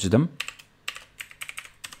to catch them.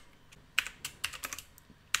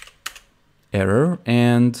 Error,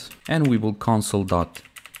 and we will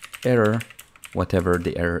console.error, whatever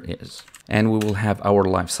the error is. And we will have our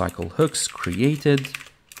lifecycle hooks created.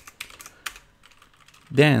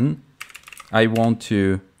 Then I want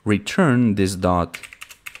to return this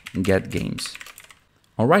 .get games.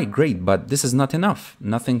 All right, great, but this is not enough.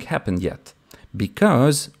 Nothing happened yet,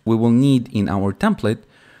 because we will need in our template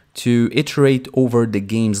to iterate over the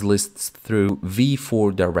games lists through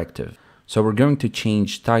v-for directive. So we're going to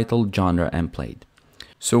change title, genre, and played.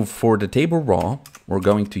 So for the table raw, we're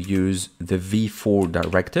going to use the v-for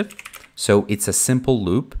directive. So it's a simple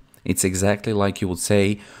loop, It's exactly like you would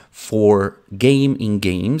say for game in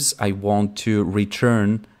games, I want to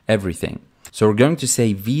return everything. So we're going to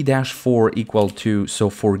say v-4 equal to, so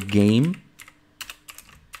for game,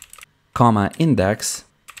 comma, index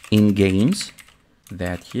in games,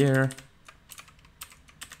 that here,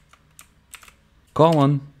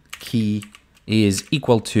 colon, key is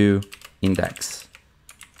equal to index.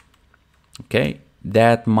 Okay,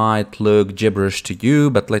 that might look gibberish to you,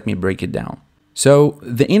 but let me break it down. So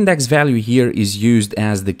the index value here is used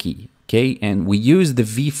as the key, okay? And we use the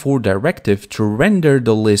v4 directive to render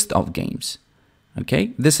the list of games.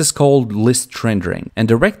 Okay, this is called list rendering, and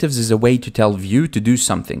directives is a way to tell Vue to do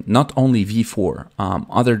something, not only v4.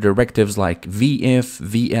 Other directives like vif,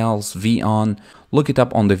 velse, von, look it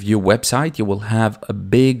up on the Vue website, you will have a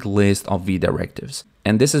big list of v directives.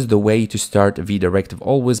 And this is the way to start a v directive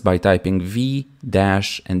always by typing v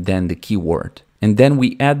dash and then the keyword. And then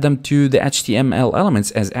we add them to the HTML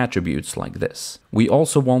elements as attributes like this. We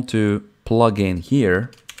also want to plug in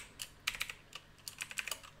here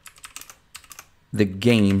the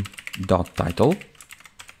game.title.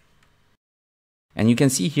 And you can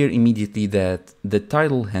see here immediately that the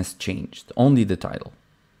title has changed, only the title.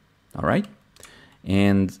 All right.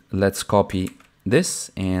 And let's copy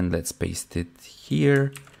this and let's paste it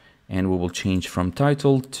here. And we will change from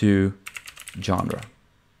title to genre.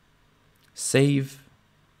 Save.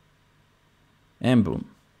 And boom.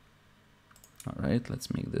 All right,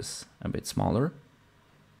 let's make this a bit smaller.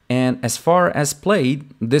 And as far as played,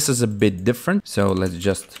 this is a bit different. So let's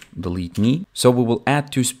just delete me. So we will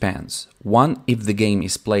add two spans. One, if the game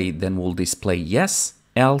is played, then we'll display yes,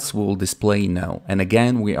 else we will display no. And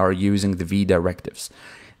again, we are using the v directives.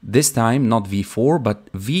 This time, not v4, but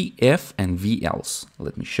vif and velse.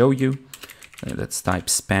 Let me show you. Let's type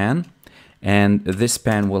span. And this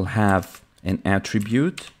span will have an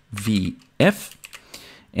attribute vif.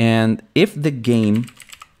 And if the game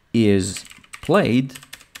is played,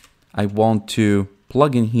 I want to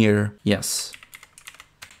plug in here yes.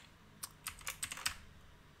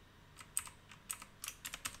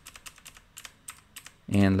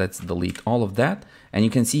 And let's delete all of that. And you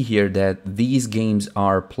can see here that these games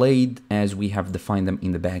are played as we have defined them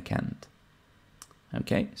in the backend.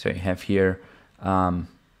 Okay, so you have here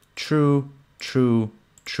true, true,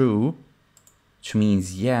 true, which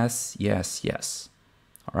means yes, yes, yes.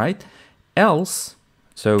 All right, else,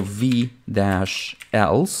 so v-else,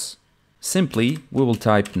 simply we will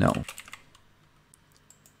type no.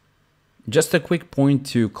 Just a quick point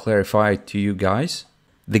to clarify to you guys.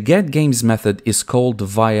 The getGames method is called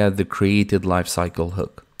via the created lifecycle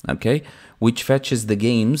hook, okay, which fetches the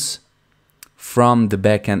games from the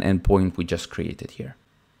backend endpoint we just created here.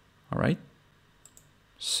 All right,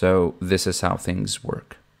 so this is how things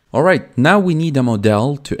work. All right, now we need a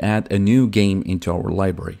model to add a new game into our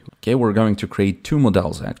library. Okay, we're going to create two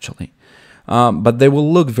models actually, but they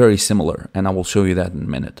will look very similar, and I will show you that in a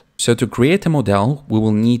minute. So to create a model, we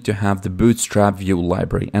will need to have the BootstrapVue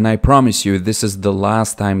library. And I promise you, this is the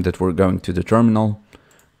last time that we're going to the terminal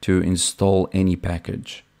to install any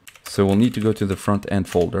package. So we'll need to go to the front end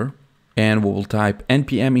folder and we will type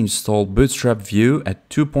npm install BootstrapVue at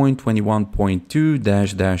 2.21.2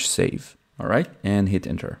 -- all right, and hit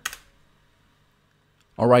enter.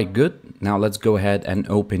 All right, good. Now let's go ahead and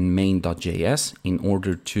open main.js in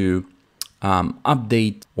order to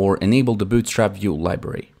update or enable the BootstrapVue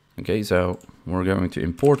library. Okay, so we're going to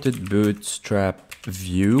import it,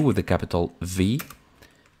 BootstrapVue with a capital V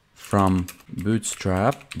from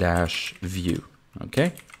bootstrap-vue.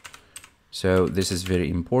 Okay, so this is very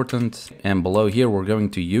important. And below here, we're going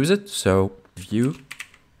to use it. So vue.use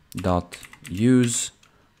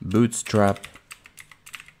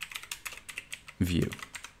BootstrapVue.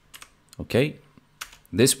 Okay,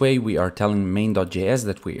 this way we are telling main.js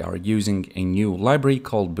that we are using a new library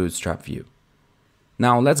called BootstrapVue.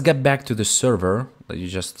 Now let's get back to the server. Let you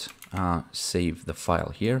just save the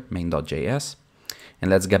file here, main.js, and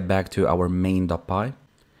let's get back to our main.py.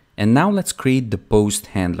 And now let's create the post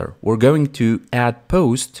handler. We're going to add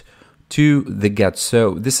post to the get.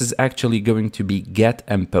 So this is actually going to be get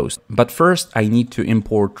and post. But first I need to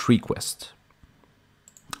import request.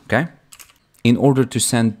 Okay, in order to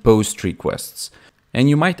send post requests. And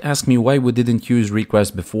you might ask me why we didn't use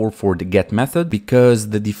request before for the get method,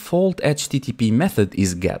 because the default HTTP method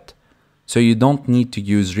is get. So you don't need to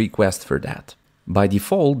use request for that. By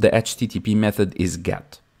default, the HTTP method is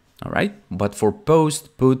get. All right, but for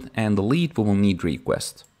post, put, and delete, we will need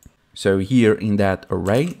request. So here in that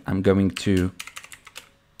array, I'm going to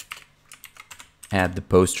add the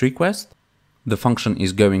post request. The function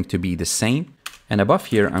is going to be the same. And above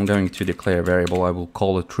here, I'm going to declare a variable. I will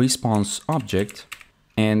call it response object.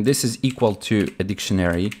 And this is equal to a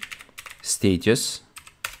dictionary status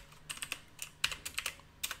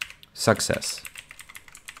success.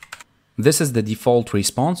 This is the default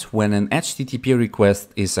response when an HTTP request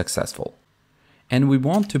is successful. And we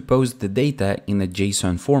want to post the data in a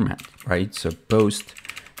JSON format, right? So post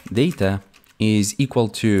data is equal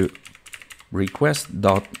to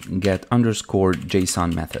request.get_JSON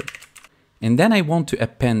method. And then I want to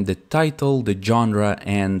append the title, the genre,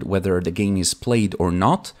 and whether the game is played or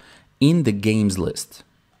not in the games list,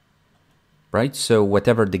 right? So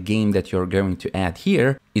whatever the game that you're going to add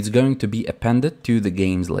here, it's going to be appended to the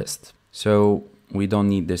games list. So we don't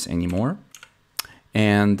need this anymore.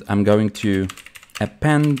 And I'm going to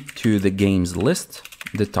append to the games list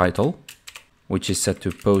the title, which is set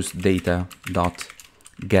to post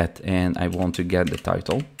data.get, and I want to get the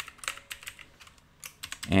title.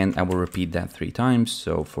 And I will repeat that 3 times.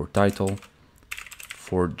 So for title,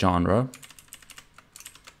 for genre,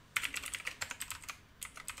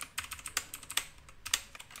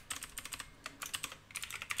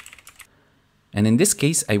 and in this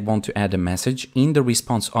case, I want to add a message in the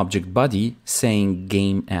response object body saying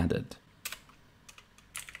game added.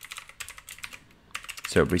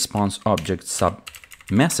 So response object sub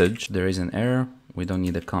message, there is an error. We don't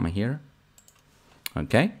need a comma here.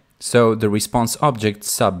 Okay. So the response object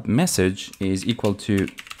sub message is equal to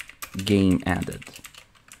game added.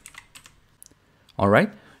 All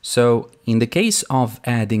right. So in the case of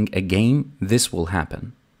adding a game, this will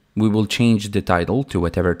happen. We will change the title to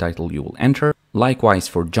whatever title you will enter. Likewise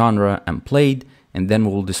for genre and played, and then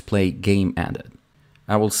we'll display game added.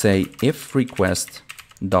 I will say if request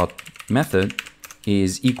dot method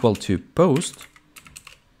is equal to post,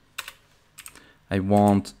 I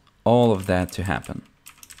want all of that to happen.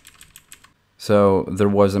 So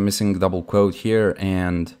there was a missing double quote here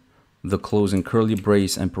and the closing curly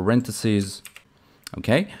brace and parentheses.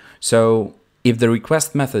 Okay, so if the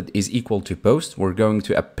request method is equal to post, we're going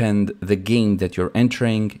to append the game that you're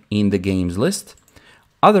entering in the games list.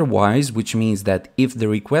 Otherwise, which means that if the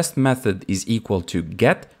request method is equal to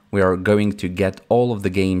get, we are going to get all of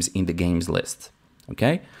the games in the games list.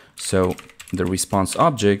 Okay, so the response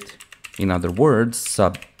object, in other words,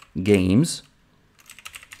 sub games,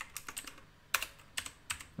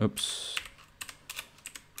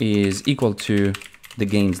 is equal to the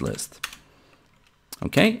games list.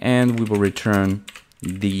 Okay, and we will return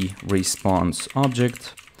the response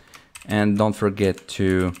object, and don't forget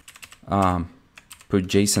to put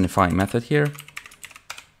JSONify method here,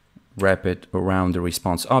 wrap it around the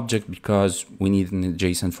response object because we need it in the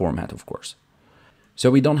JSON format, of course. So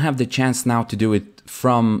we don't have the chance now to do it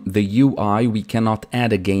from the UI. We cannot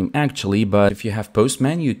add a game actually, but if you have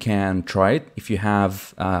Postman, you can try it. If you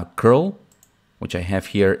have curl, which I have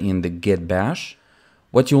here in the git bash,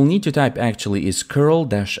 what you'll need to type actually is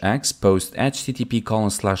curl-x post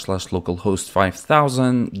http://localhost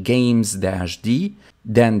 5000 games-d.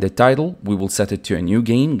 Then the title, we will set it to a new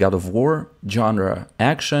game, God of War, genre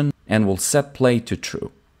action, and we'll set play to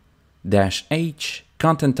true. -h,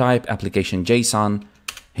 content type, application JSON,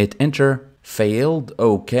 hit enter, failed,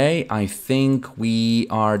 okay. I think we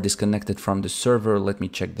are disconnected from the server. Let me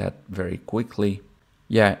check that very quickly.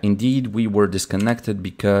 Yeah, indeed, we were disconnected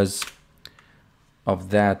because of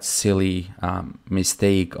that silly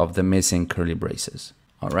mistake of the missing curly braces.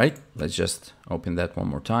 All right, let's just open that one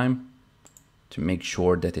more time to make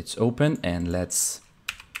sure that it's open, and let's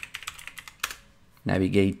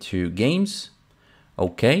navigate to games.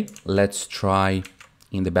 Okay, let's try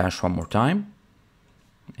in the bash one more time,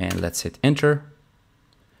 and let's hit enter.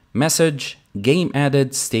 Message, game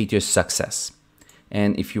added, status success.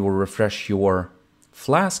 And if you will refresh your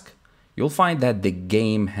Flask, you'll find that the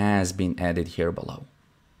game has been added here below.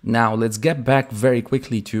 Now let's get back very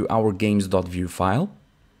quickly to our games.vue file.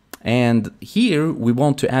 And here we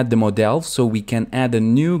want to add the model so we can add a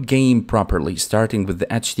new game properly, starting with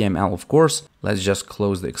the HTML, of course. Let's just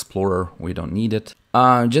close the Explorer, we don't need it.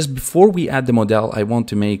 Just before we add the model, I want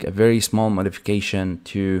to make a very small modification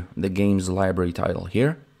to the games library title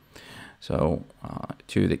here. So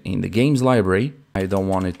in the games library, I don't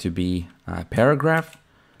want it to be a paragraph.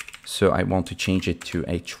 So I want to change it to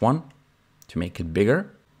H1 to make it bigger.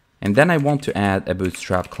 And then I want to add a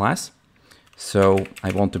Bootstrap class. So I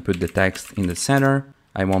want to put the text in the center.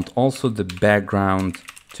 I want also the background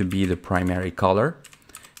to be the primary color.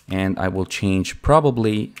 And I will change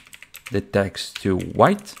probably the text to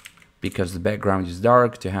white because the background is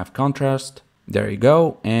dark to have contrast. There you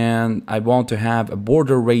go. And I want to have a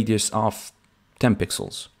border radius of 10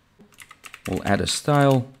 pixels. We'll add a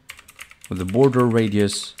style with the border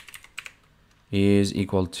radius is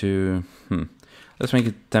equal to, let's make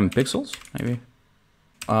it 10 pixels maybe.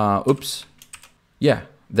 Oops. Yeah,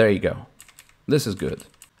 there you go. This is good.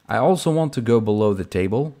 I also want to go below the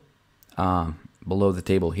table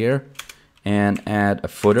here, and add a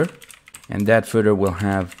footer. And that footer will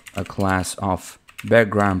have a class of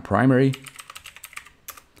background primary,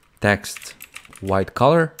 text white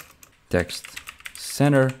color, text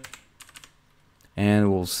center,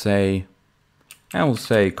 and we'll say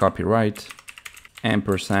copyright,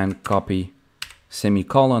 ampersand copy,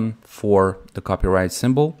 semicolon for the copyright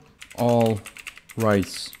symbol, all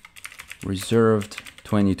rights reserved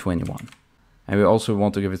 2021. And we also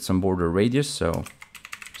want to give it some border radius, so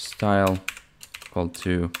style equal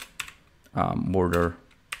to border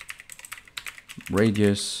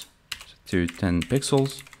radius to 10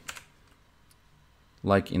 pixels,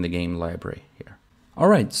 like in the game library here. All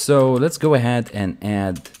right, so let's go ahead and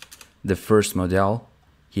add the first modal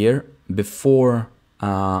here before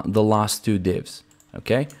the last two divs.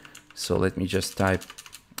 Okay, so let me just type,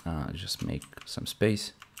 just make some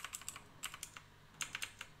space.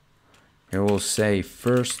 Here we'll say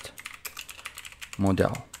first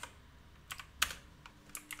modal.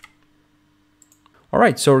 All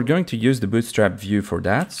right, so we're going to use the Bootstrap Vue for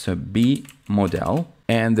that. So B modal,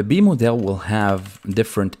 and the B modal will have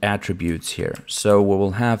different attributes here. So we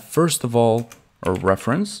will have, first of all, a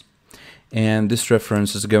reference, and this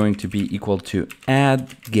reference is going to be equal to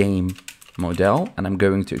add game modal, and I'm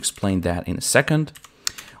going to explain that in a second.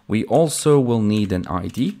 We also will need an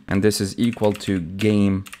ID, and this is equal to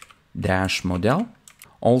game dash modal.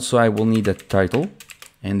 Also, I will need a title,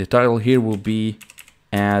 and the title here will be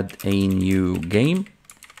add a new game.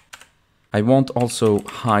 I want also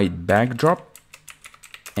hide backdrop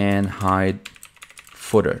and hide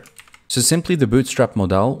footer. So simply the Bootstrap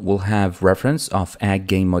modal will have reference of add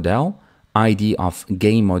game modal, ID of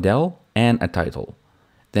game modal, and a title.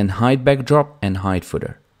 Then hide backdrop and hide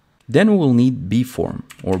footer. Then we will need B form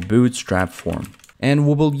or Bootstrap form. And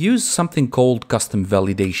we will use something called custom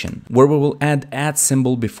validation, where we will add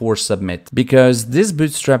symbol before submit, because this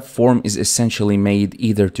Bootstrap form is essentially made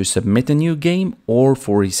either to submit a new game or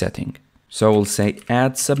for resetting. So we'll say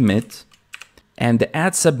add submit, and the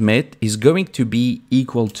add submit is going to be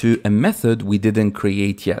equal to a method we didn't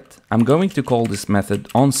create yet. I'm going to call this method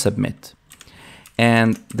onSubmit.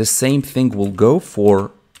 And the same thing will go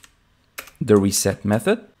for the reset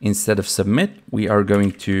method. Instead of submit, we are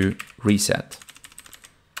going to reset.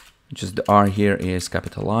 Just the R here is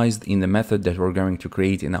capitalized in the method that we're going to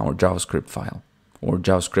create in our JavaScript file or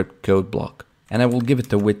JavaScript code block. And I will give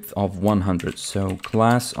it a width of 100. So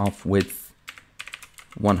class of width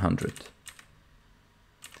 100.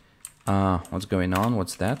 What's going on?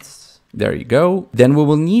 What's that? There you go. Then we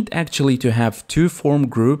will need actually to have two form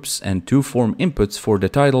groups and two form inputs for the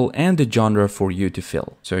title and the genre for you to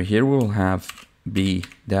fill. So here we will have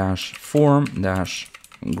b-form-group.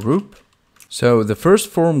 So the first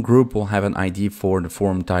form group will have an ID for the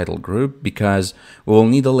form title group because we will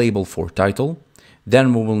need a label for title.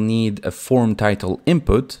 Then we will need a form title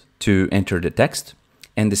input to enter the text.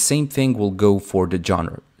 And the same thing will go for the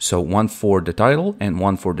genre. So one for the title and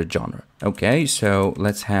one for the genre. Okay, so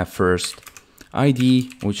let's have first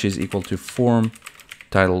ID, which is equal to form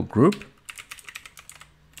title group.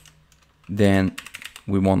 Then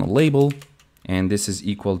we want a label, and this is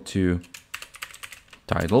equal to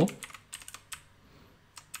title.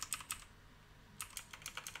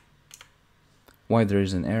 Why there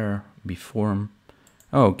is an error? Bform.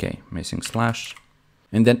 Oh, okay, missing slash.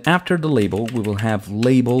 And then after the label, we will have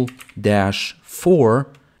label dash for,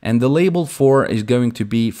 and the label for is going to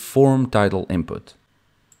be form title input.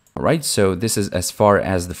 All right, so this is as far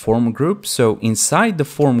as the form group. So inside the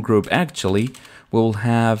form group, actually, we'll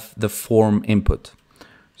have the form input.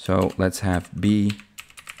 So let's have b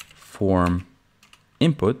form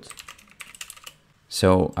input.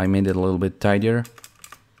 So I made it a little bit tidier.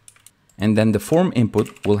 And then the form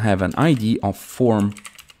input will have an ID of form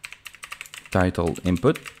title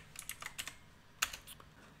input.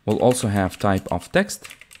 We'll also have type of text.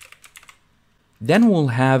 Then we'll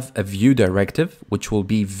have a view directive, which will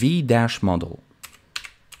be v-modal.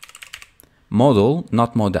 Modal,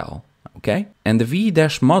 not modal, okay? And the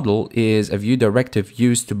v-modal is a view directive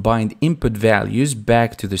used to bind input values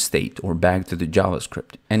back to the state or back to the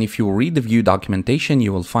JavaScript. And if you read the Vue documentation,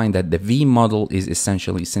 you will find that the v-modal is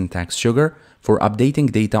essentially syntax sugar for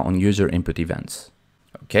updating data on user input events.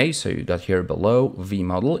 Okay, so you got here below,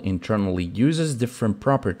 v-modal internally uses different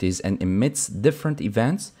properties and emits different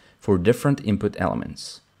events for different input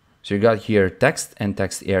elements. So you got here text and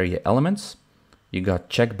text area elements, you got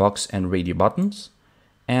checkbox and radio buttons,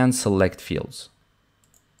 and select fields.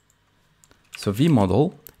 So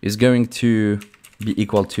v-modal is going to be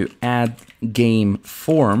equal to add game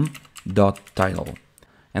form dot title.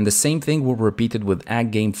 And the same thing will repeat it with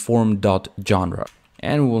add game form dot genre.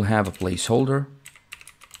 And we'll have a placeholder.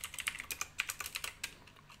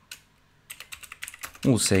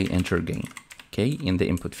 We'll say enter game, okay, in the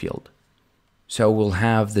input field. So we'll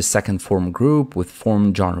have the second form group with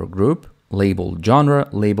form genre group, label genre,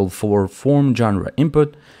 label for form genre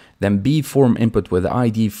input, then B form input with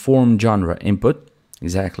ID form genre input.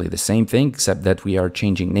 Exactly the same thing, except that we are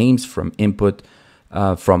changing names from input,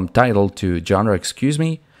 from title to genre, excuse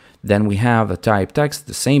me. Then we have a type text,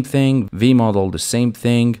 the same thing, vModal, the same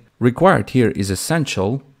thing. Required here is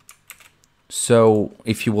essential. So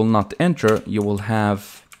if you will not enter, you will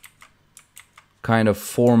have kind of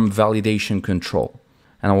form validation control.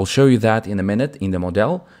 And I will show you that in a minute in the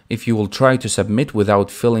model. If you will try to submit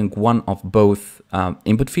without filling one of both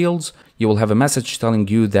input fields, you will have a message telling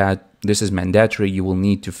you that this is mandatory, you will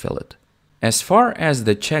need to fill it. As far as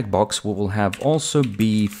the checkbox, we will have also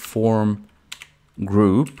be form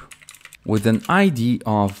group with an ID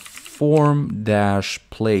of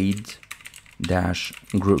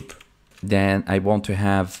form-played-group. Then I want to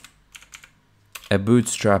have a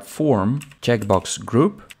bootstrap form checkbox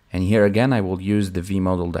group. And here again, I will use the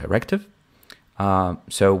vModal directive.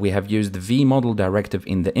 So we have used the vModal directive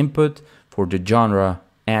in the input for the genre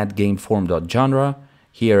add game form.genre,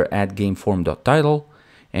 here add game form.title,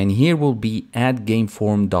 and here will be add game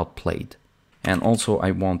form.played. And also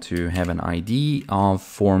I want to have an ID of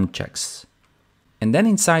form checks. And then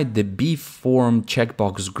inside the bForm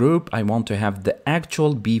checkbox group, I want to have the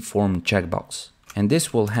actual bForm checkbox. And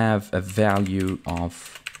this will have a value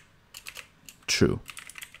of true.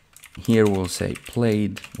 Here we'll say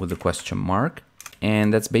played with a question mark.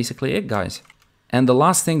 And that's basically it, guys. And the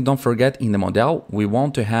last thing, don't forget, in the model, we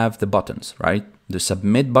want to have the buttons, right? The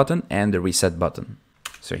submit button and the reset button.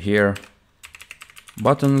 So here,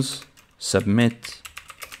 buttons, submit,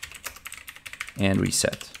 and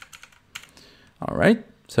reset. All right,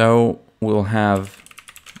 so we'll have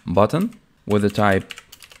button with the type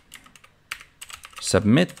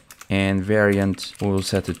submit, and variant, we'll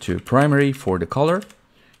set it to primary for the color.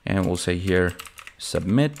 And we'll say here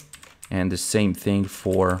submit, and the same thing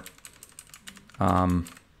for the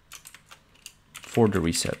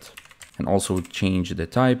reset, and also change the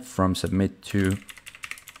type from submit to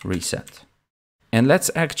reset. And let's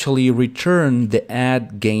actually return the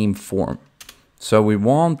add game form. So we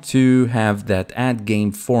want to have that add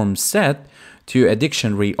game form set to a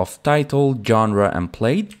dictionary of title, genre, and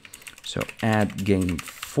played. So add game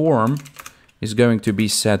form is going to be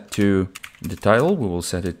set to the title. We will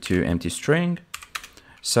set it to empty string.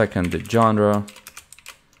 Second, the genre,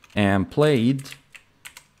 and played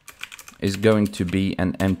is going to be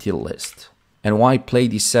an empty list. And why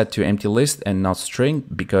played is set to empty list and not string?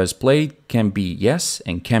 Because played can be yes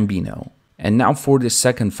and can be no. And now for the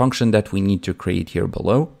second function that we need to create here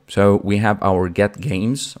below. So we have our get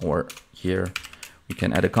games, or here we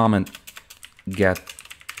can add a comment get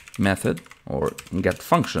method or get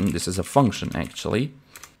function. This is a function actually.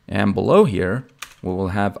 And below here, we will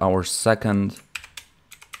have our second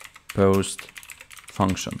post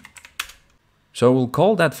function. So we'll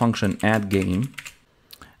call that function add game,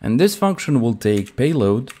 and this function will take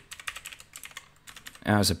payload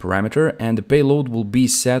as a parameter, and the payload will be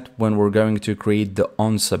set when we're going to create the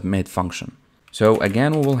onSubmit function. So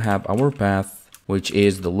again, we will have our path, which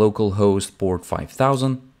is the local host port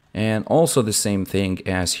 5000, and also the same thing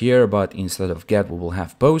as here, but instead of get, we will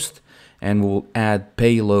have post, and we'll add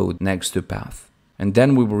payload next to path. And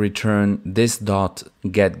then we will return this dot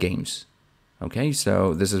get games. Okay,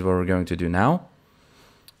 so this is what we're going to do now.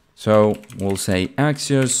 So we'll say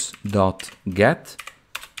Axios dot get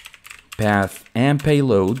path and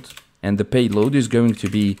payload, and the payload is going to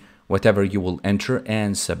be whatever you will enter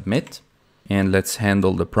and submit. And let's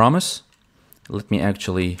handle the promise. Let me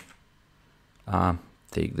actually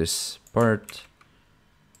take this part.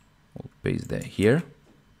 We'll paste that here.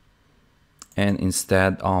 And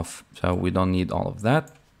instead of, so we don't need all of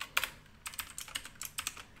that,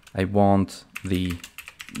 I want the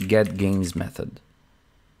get games method.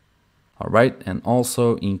 All right, and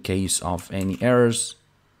also in case of any errors,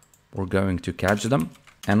 we're going to catch them.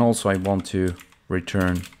 And also I want to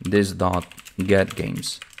return this dot get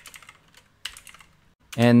games.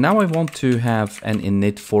 And now I want to have an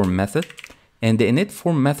init form method, and the init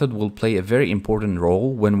form method will play a very important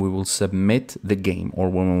role when we will submit the game or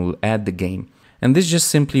when we will add the game. And this just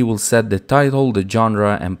simply will set the title, the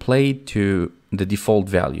genre, and played to the default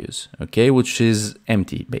values, okay, which is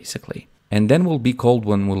empty basically. And then will be called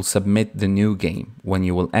when we'll submit the new game, when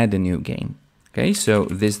you will add a new game. Okay, so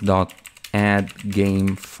this dot add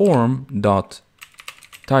game form dot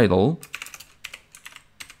title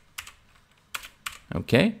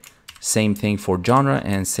Okay, same thing for genre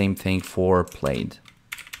and same thing for played.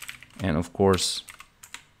 And of course,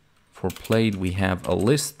 for played, we have a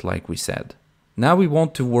list like we said. Now we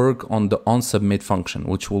want to work on the onSubmit function,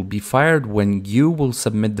 which will be fired when you will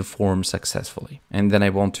submit the form successfully. And then I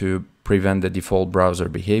want to prevent the default browser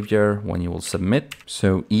behavior when you will submit.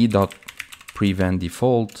 So e.prevent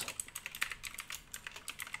default.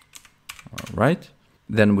 All right.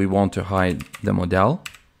 Then we want to hide the modal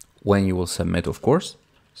when you will submit, of course.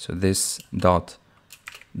 So this dot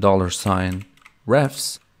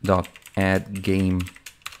 $refs dot add game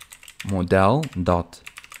modal dot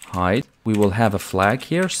hide. We will have a flag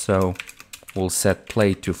here, so we'll set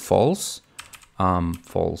play to false.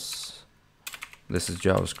 False. This is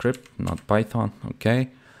JavaScript, not Python. Okay.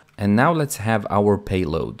 And now let's have our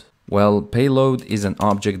payload. Well, payload is an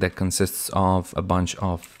object that consists of a bunch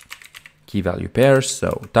of key value pairs.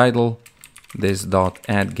 So title, this dot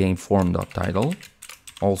add game form dot title,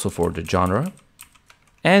 also for the genre,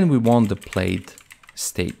 and we want the played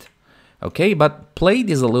state. Okay, but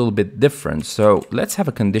played is a little bit different. So let's have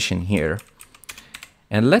a condition here.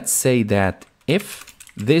 And let's say that if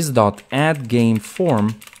this dot add game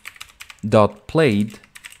form dot played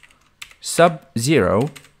sub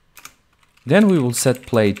 0, then we will set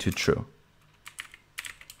played to true.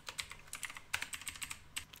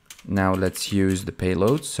 Now let's use the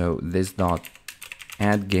payload. So this dot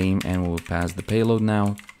add game, and we'll pass the payload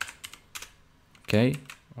now. Okay.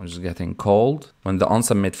 Is getting called when the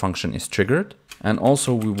onSubmit function is triggered, and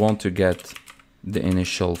also we want to get the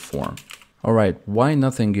initial form. All right, why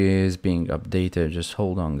nothing is being updated? Just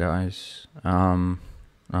hold on, guys.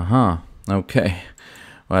 Okay,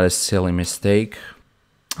 what a silly mistake.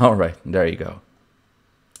 All right, there you go.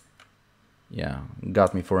 Yeah,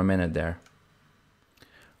 got me for a minute there.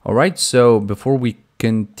 All right, so before we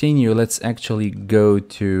continue, let's actually go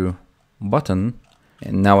to button.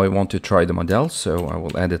 And now I want to try the model, so I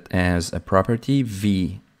will add it as a property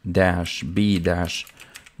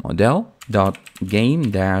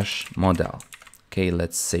v-b-model.game-model. Okay,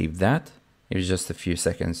 let's save that. Here's just a few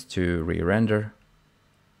seconds to re-render.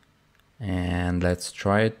 And let's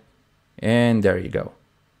try it. And there you go.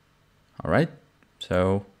 All right,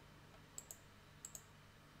 so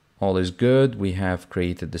all is good. We have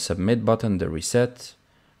created the submit button, the reset,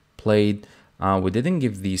 played. We didn't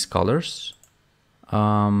give these colors.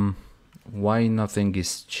 Why nothing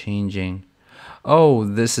is changing? Oh,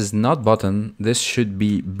 this is not button. This should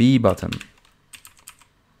be B button.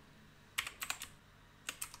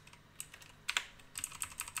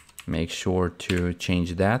 Make sure to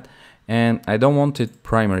change that. And I don't want it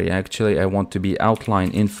primary. Actually, I want to be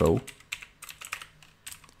outline info.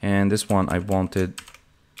 And this one, I wanted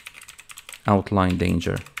outline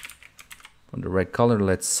danger. For the red color,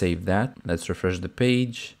 let's save that. Let's refresh the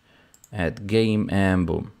page. Add game, and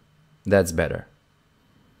boom, that's better.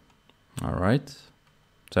 All right,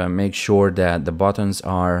 so make sure that the buttons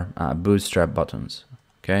are Bootstrap buttons.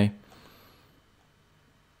 Okay,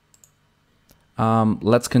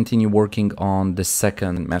 let's continue working on the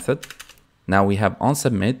second method. Now we have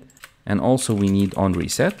onSubmit, and also we need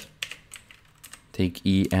onReset. Take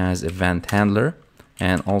E as event handler,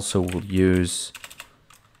 and also we'll use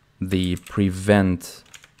the prevent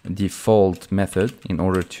default method in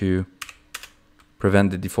order to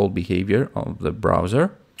prevent the default behavior of the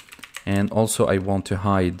browser. And also I want to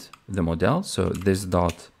hide the model. So this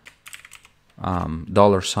dot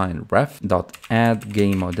 $ref dot add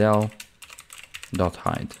game model dot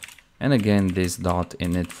hide. And again, this dot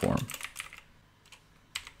init form.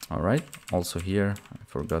 All right. Also here, I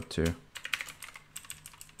forgot to.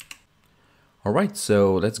 All right.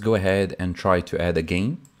 So let's go ahead and try to add a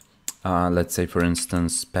game. Let's say, for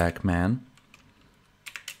instance, Pac-Man,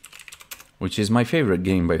 which is my favorite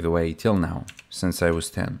game, by the way, till now, since I was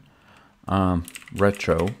 10.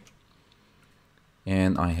 Retro.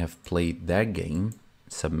 And I have played that game.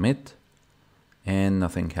 Submit. And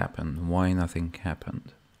nothing happened. Why nothing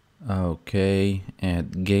happened? Okay.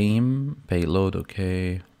 Add game. Payload.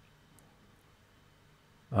 Okay.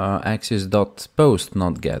 Axios.post,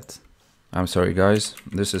 not get. I'm sorry, guys.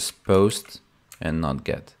 This is post and not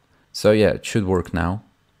get. So yeah, it should work now.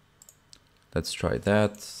 Let's try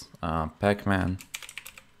that. Pac-Man,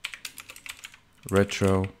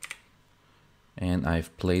 retro, and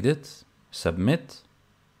I've played it. Submit,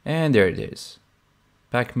 and there it is.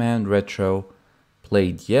 Pac-Man, retro,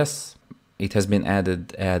 played, yes. It has been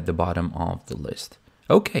added at the bottom of the list.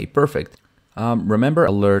 Okay, perfect. Remember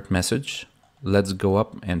alert message. Let's go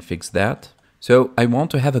up and fix that. So I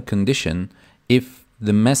want to have a condition. If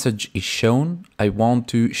the message is shown, I want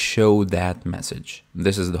to show that message.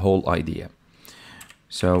 This is the whole idea.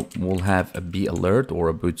 So we'll have a B alert or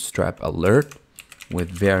a bootstrap alert with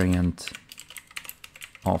variant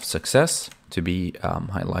of success to be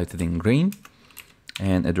highlighted in green,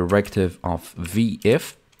 and a directive of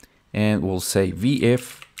vif, and we'll say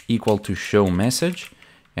vif equal to show message,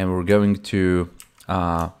 and we're going to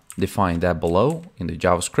define that below in the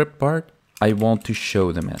JavaScript part. I want to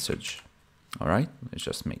show the message. All right, let's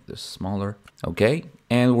just make this smaller. Okay,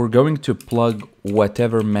 and we're going to plug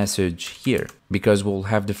whatever message here, because we'll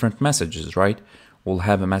have different messages, right? We'll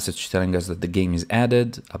have a message telling us that the game is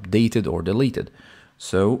added, updated, or deleted.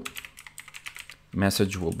 So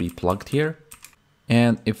message will be plugged here.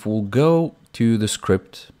 And if we'll go to the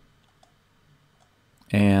script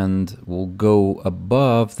and we'll go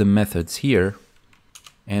above the methods here,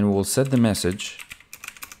 and we'll set the message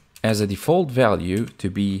as a default value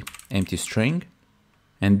to be empty string.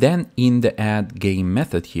 And then in the add game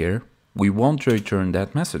method here, we want to return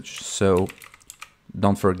that message. So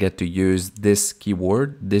don't forget to use this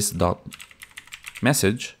keyword, this dot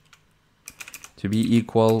message, to be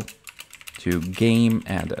equal to game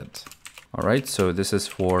added. All right, so this is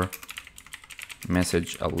for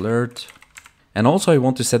message alert. And also I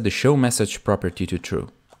want to set the show message property to true.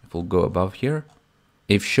 If we'll go above here,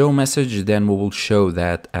 if show message, then we will show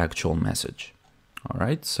that actual message. All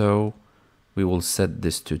right, so we will set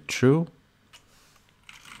this to true.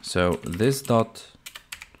 So this dot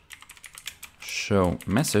show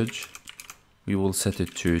message, we will set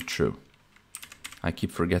it to true. I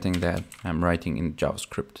keep forgetting that I'm writing in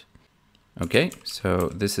JavaScript. Okay, so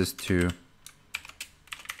this is to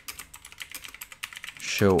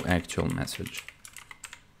show actual message.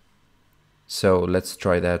 So let's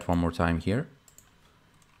try that one more time here.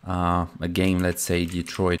 Again, let's say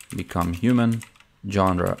Detroit Become Human,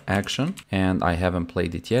 genre action, and I haven't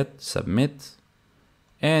played it yet. Submit,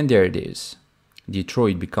 and there it is.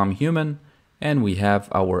 Detroit Become Human, and we have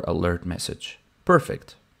our alert message.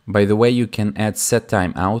 Perfect. By the way, you can add set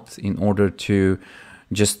timeout in order to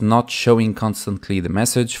just not showing constantly the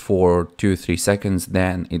message for 2-3 seconds,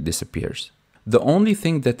 then it disappears. The only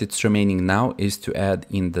thing that it's remaining now is to add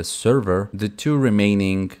in the server the two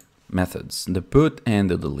remaining methods, the put and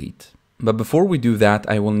the delete. But before we do that,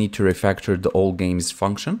 I will need to refactor the all games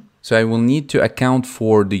function. So I will need to account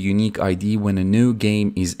for the unique ID when a new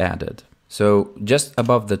game is added. So just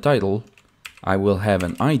above the title, I will have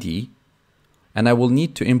an ID, and I will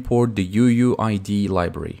need to import the UUID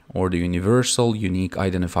library, or the Universal Unique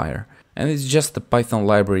Identifier. And it's just a Python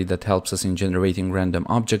library that helps us in generating random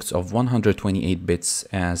objects of 128 bits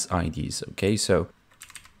as IDs. Okay, so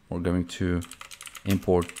we're going to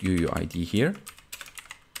import UUID here.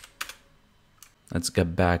 Let's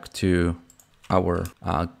get back to our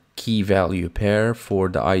key value pair for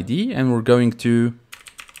the ID, and we're going to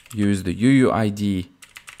use the UUID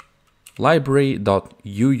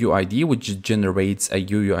library.uuid, which generates a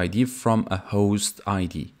UUID from a host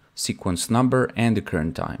ID, sequence number, and the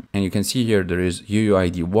current time. And you can see here there is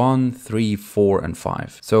UUID 1, 3, 4, and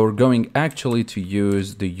 5. So we're going actually to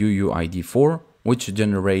use the UUID 4, which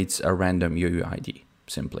generates a random UUID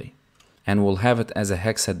simply. And we'll have it as a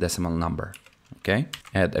hexadecimal number. Okay,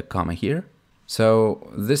 add a comma here. So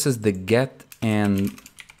this is the get and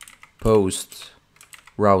post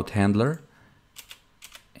route handler.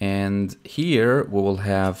 And here we will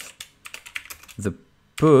have the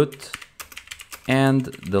put and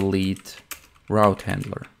delete route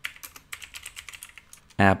handler.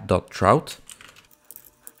 App.route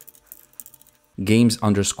games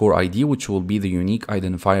underscore ID, which will be the unique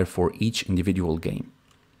identifier for each individual game.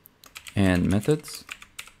 And methods,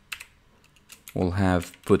 we'll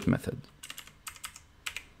have put method.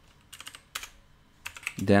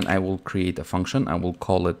 Then I will create a function. I will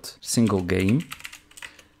call it single game.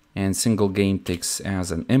 And single game takes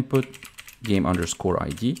as an input game underscore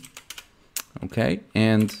ID. Okay,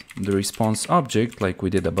 and the response object, like we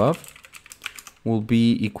did above, will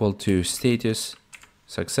be equal to status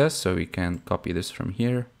success. So we can copy this from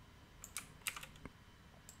here.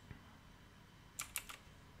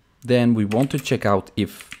 Then we want to check out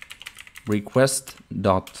if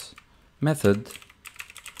request.method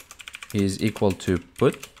is equal to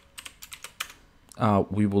put.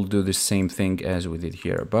 We will do the same thing as we did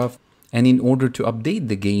here above. And in order to update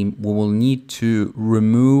the game, we will need to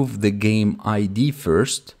remove the game ID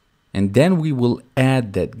first, and then we will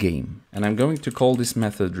add that game. And I'm going to call this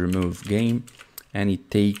method remove game, and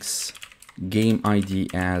it takes game ID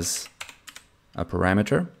as a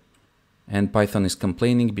parameter. And Python is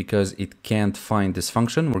complaining because it can't find this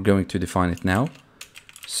function. We're going to define it now.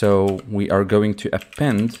 So we are going to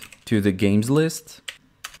append to the games list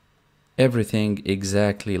everything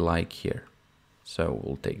exactly like here. So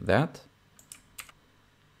we'll take that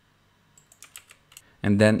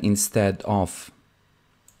And then instead of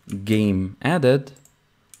game added,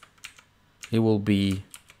 it will be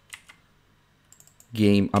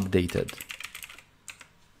game updated.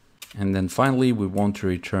 And then finally, we want to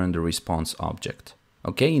return the response object.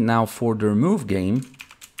 Okay, now for the remove game,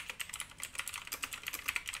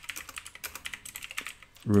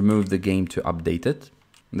 remove the game to update it.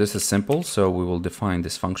 This is simple, so we will define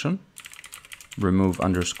this function, remove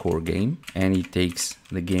underscore game, and it takes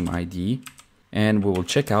the game ID, and we will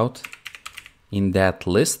check out in that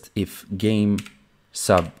list if game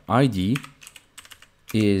sub ID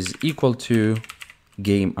is equal to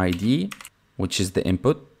game ID, which is the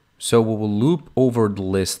input. So we will loop over the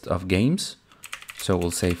list of games. So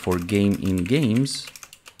we'll say for game in games,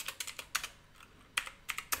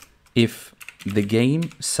 if the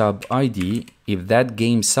game sub ID, if that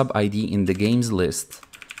game sub ID in the games list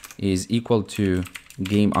is equal to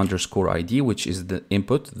game underscore ID, which is the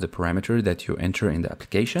input, the parameter that you enter in the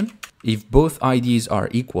application. If both IDs are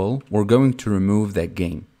equal, we're going to remove that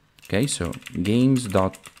game. Okay, so games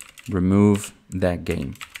dot remove that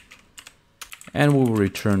game. And we will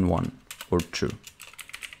return 1 or true.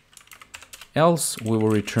 Else we will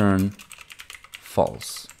return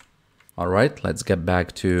false. All right, let's get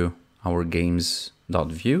back to our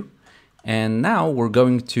games.vue. And now we're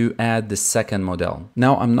going to add the second model.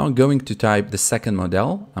 Now I'm not going to type the second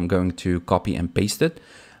model. I'm going to copy and paste it,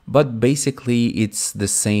 but basically it's the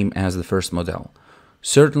same as the first model.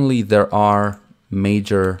 Certainly there are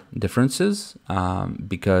major differences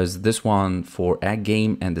because this one for add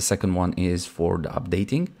game and the second one is for the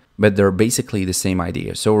updating, but they're basically the same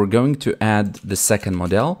idea. So we're going to add the second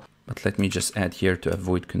model, but let me just add here to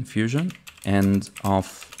avoid confusion, end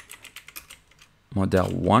of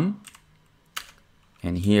model 1,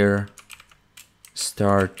 and here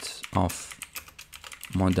start of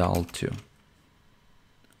model 2.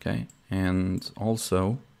 Okay, and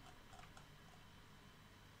also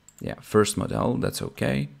first model, that's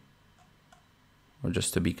okay. Or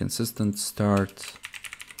just to be consistent, start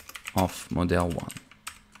of model 1.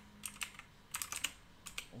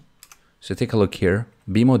 So take a look here,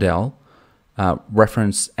 B model,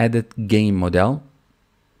 reference edit game model.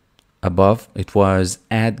 Above it was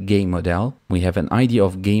add game model. We have an ID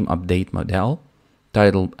of game update model,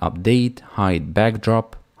 title update, hide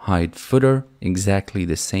backdrop, hide footer, exactly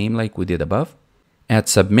the same like we did above. At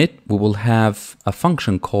submit, we will have a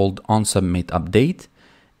function called onSubmitUpdate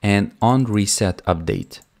and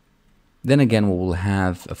onResetUpdate. Then again, we will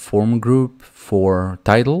have a form group for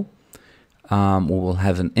title. We will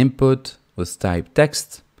have an input with type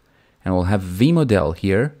text, and we'll have vModel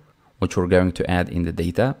here, which we're going to add in the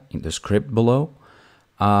data in the script below.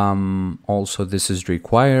 Also, this is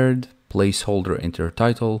required, placeholder enter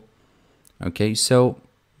title. Okay, so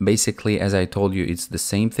basically, as I told you, it's the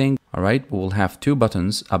same thing. All right, we will have two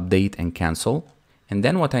buttons, update and cancel. And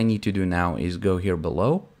then what I need to do now is go here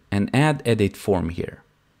below and add edit form here.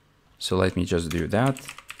 So let me just do that,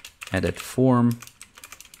 edit form.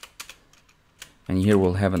 And here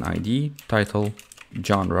we'll have an ID, title,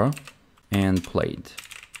 genre, and played.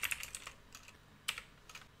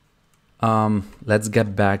 Let's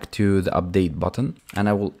get back to the update button, and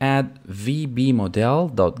I will add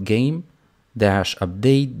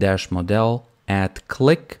vbmodel.game-update-model at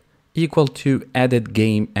click equal to edit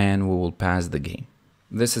game, and we will pass the game.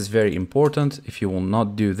 This is very important. If you will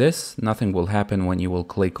not do this, nothing will happen when you will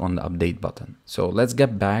click on the update button. So let's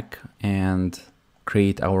get back and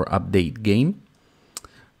create our update game.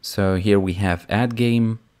 So here we have add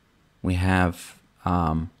game, we have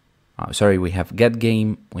we have get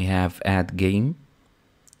game, we have add game,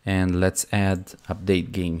 and let's add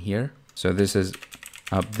update game here. So this is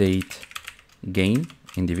update game,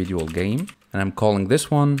 individual game, and I'm calling this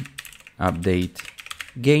one update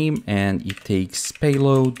game, and it takes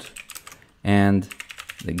payload and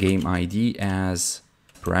the game ID as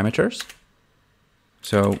parameters.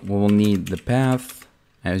 So we will need the path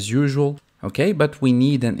as usual. Okay, but we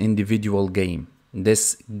need an individual game.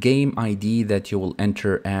 This game ID that you will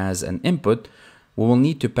enter as an input, we will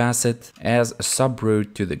need to pass it as a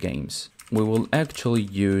subroute to the games. We will actually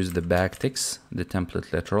use the backticks, the template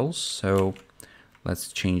literals. So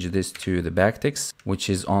let's change this to the backticks, which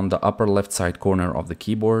is on the upper left side corner of the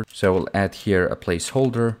keyboard. So we'll add here a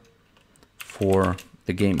placeholder for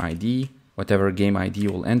the game ID, whatever game ID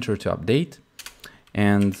we'll enter to update.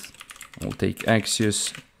 And we'll take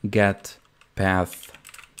Axios get path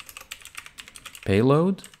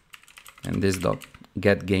payload and this dot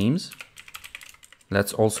get games.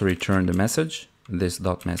 Let's also return the message, this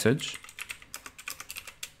dot message.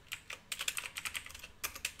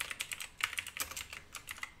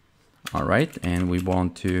 All right, and we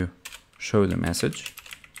want to show the message.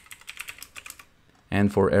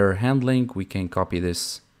 And for error handling, we can copy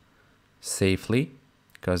this safely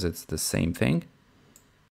because it's the same thing.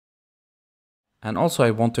 And also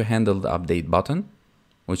I want to handle the update button,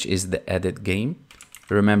 which is the edit game.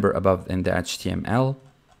 Remember above in the HTML,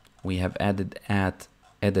 we have added add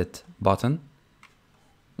edit button,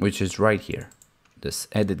 which is right here. This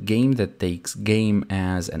edit game that takes game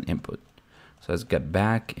as an input. So let's get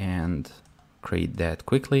back and create that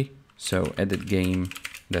quickly. So edit game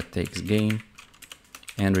that takes game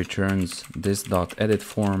and returns this dot edit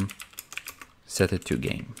form, set it to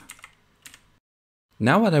game.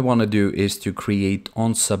 Now what I want to do is to create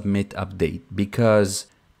on submit update, because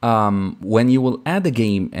when you will add a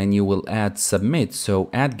game and you will add submit, so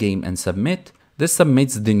add game and submit, this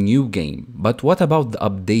submits the new game. But what about the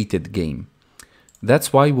updated game?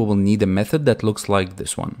 That's why we will need a method that looks like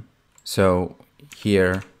this one. So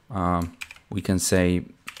here we can say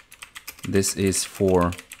this is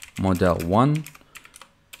for model 1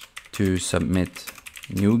 to submit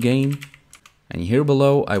new game. And here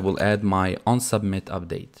below, I will add my onSubmit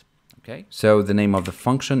update. Okay, so the name of the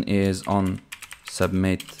function is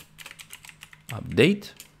onSubmit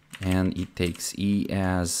update, and it takes E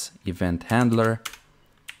as event handler,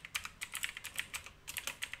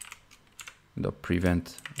 the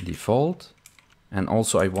prevent default. And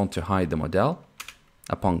also I want to hide the model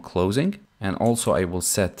upon closing. And also I will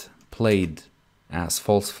set played as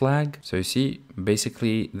false flag. So you see,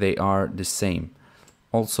 basically they are the same.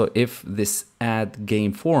 Also, if this add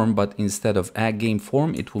game form, but instead of add game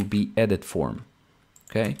form, it will be edit form.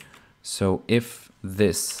 Okay, so if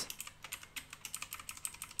this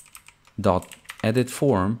dot edit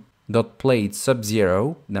form dot played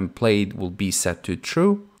sub-0, then played will be set to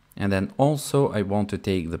true. And then also I want to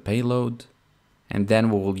take the payload, and then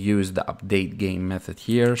we will use the update game method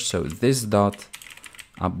here. So this dot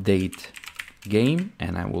update game,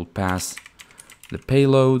 and I will pass the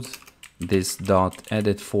payload this dot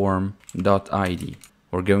edit form dot ID.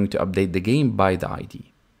 We're going to update the game by the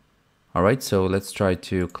ID. All right, so let's try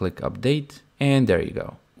to click update, and there you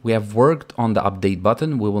go. We have worked on the update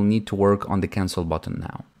button. We will need to work on the cancel button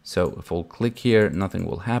now. So if we'll click here, nothing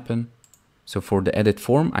will happen. So for the edit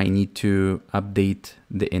form, I need to update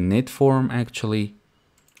the init form actually.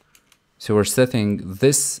 So we're setting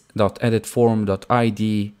this dot edit form dot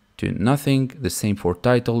ID to nothing, the same for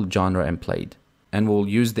title, genre, and played. And we'll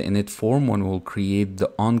use the init form when we'll create the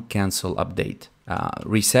onCancel update.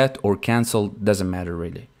 Reset or cancel doesn't matter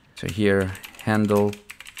really. So here, handle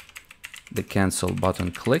the cancel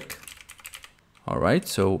button click. All right,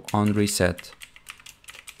 so on reset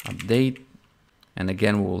update. And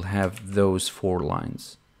again, we'll have those 4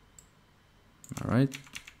 lines. All right.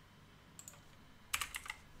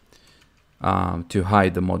 To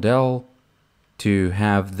hide the model, to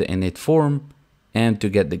have the init form, and to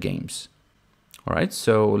get the games. All right,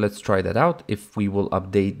 so let's try that out. If we will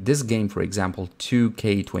update this game, for example,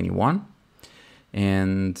 2K21,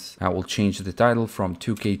 and I will change the title from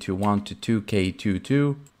 2K21 to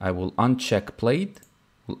 2K22. I will uncheck played,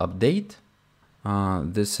 will update.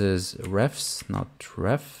 This is refs, not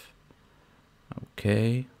ref.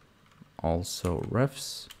 Okay, also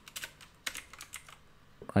refs.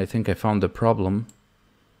 I think I found the problem.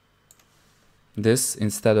 This,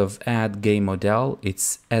 instead of add game model,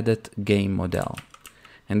 it's edit game model.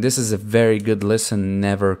 And this is a very good lesson,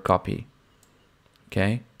 never copy.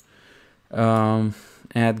 Okay.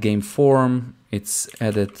 Add game form, it's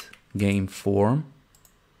edit game form.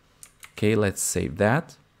 Okay, let's save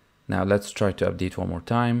that. Now let's try to update one more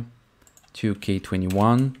time.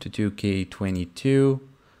 2K21 to 2K22,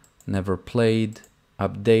 never played,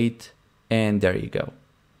 update, and there you go,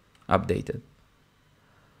 updated.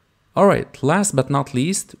 All right, last but not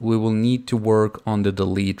least, we will need to work on the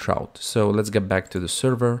delete route. So let's get back to the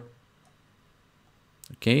server.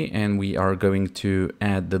 Okay, and we are going to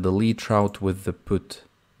add the delete route with the put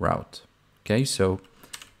route. Okay, so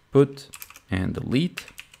put and delete.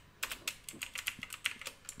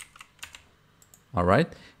 All right,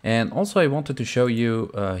 and also I wanted to show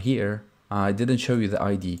you here, I didn't show you the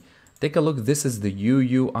ID. Take a look, this is the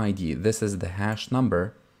UUID. This is the hash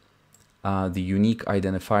number. The unique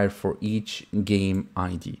identifier for each game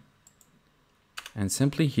ID. And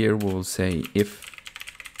simply here we will say if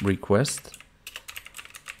request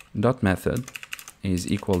dot method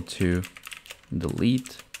is equal to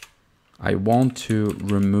delete, I want to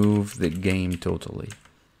remove the game totally,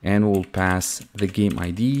 and we'll pass the game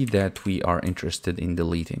ID that we are interested in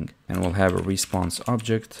deleting, and we'll have a response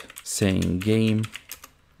object saying game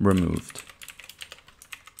removed.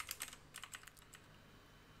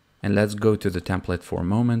 And let's go to the template for a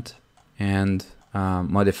moment, and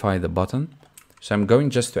modify the button. So I'm going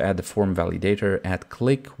just to add the form validator. At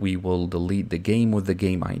click, we will delete the game with the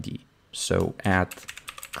game ID. So at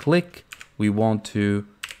click, we want to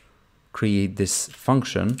create this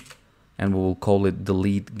function and we will call it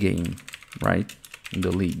delete game, right?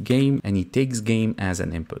 Delete game, and it takes game as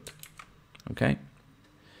an input. Okay.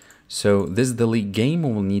 So this delete game,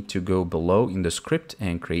 we will need to go below in the script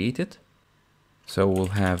and create it. So we'll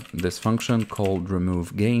have this function called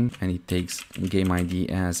remove game, and it takes game ID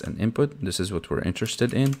as an input. This is what we're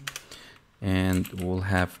interested in. And we'll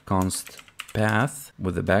have const path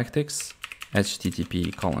with the backticks,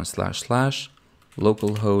 http://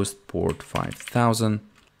 localhost port 5000,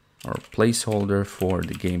 our placeholder for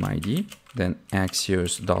the game ID, then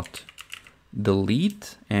Axios dot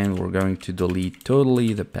delete, and we're going to delete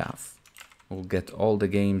totally the path. We'll get all the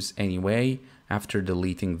games anyway after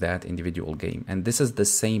deleting that individual game. And this is the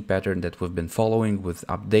same pattern that we've been following with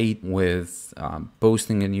update, with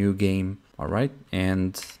posting a new game. All right.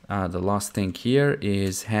 And the last thing here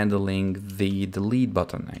is handling the delete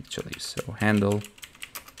button actually. So handle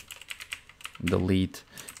delete.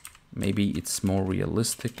 Maybe it's more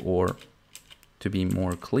realistic, or to be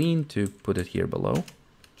more clean, to put it here below.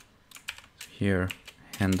 Here,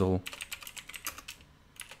 handle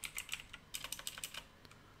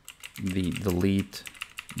the delete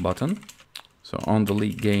button. So on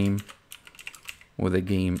delete game with a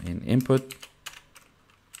game in input,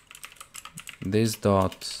 this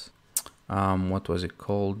dot what was it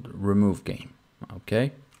called, remove game.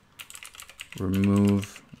 Okay,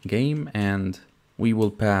 remove game, and we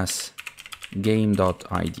will pass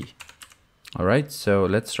game.id. all right, so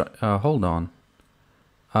let's try hold on,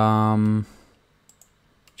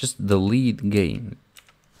 just delete game,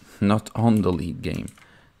 not on delete game.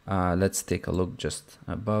 Let's take a look just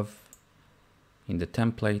above in the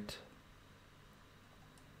template.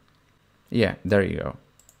 Yeah, there you go.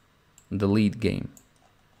 Delete game.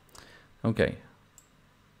 Okay.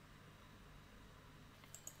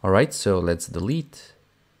 All right, so let's delete.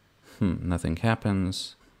 Nothing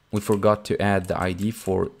happens. We forgot to add the ID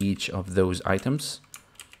for each of those items,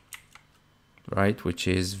 right? Which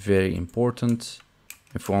is very important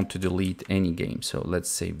if we want to delete any game. So let's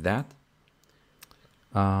save that.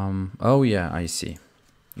 Oh yeah, I see.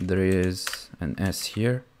 There is an S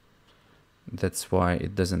here. That's why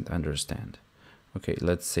it doesn't understand. Okay,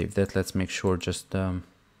 let's save that. Let's make sure just the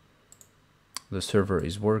server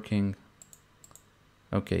is working.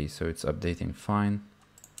 Okay, so it's updating fine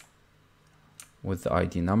with the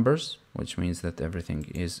ID numbers, which means that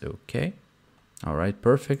everything is okay. All right,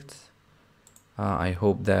 perfect. I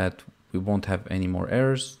hope that we won't have any more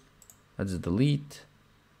errors. Let's delete,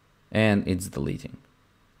 and it's deleting.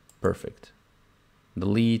 Perfect.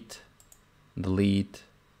 Delete, delete,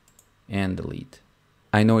 and delete.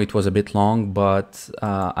 I know it was a bit long, but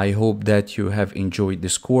I hope that you have enjoyed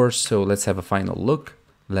this course. So let's have a final look.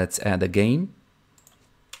 Let's add a game.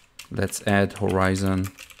 Let's add Horizon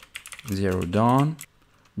Zero Dawn,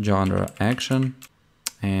 genre action,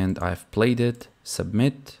 and I've played it.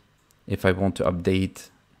 Submit. If I want to update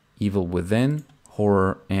Evil Within,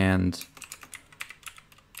 horror, and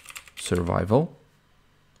survival,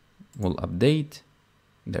 we'll update.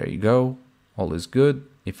 There you go. All is good.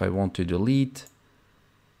 If I want to delete,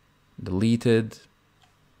 deleted,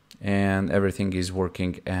 and everything is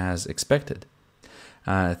working as expected.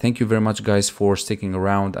 Thank you very much guys for sticking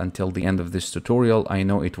around until the end of this tutorial. I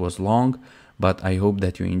know it was long, but I hope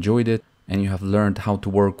that you enjoyed it and you have learned how to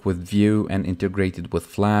work with Vue and integrate it with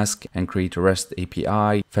Flask and create a REST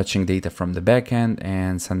API, fetching data from the backend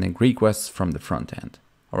and sending requests from the front end.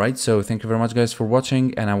 Alright, so thank you very much guys for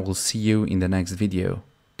watching, and I will see you in the next video.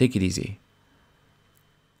 Take it easy.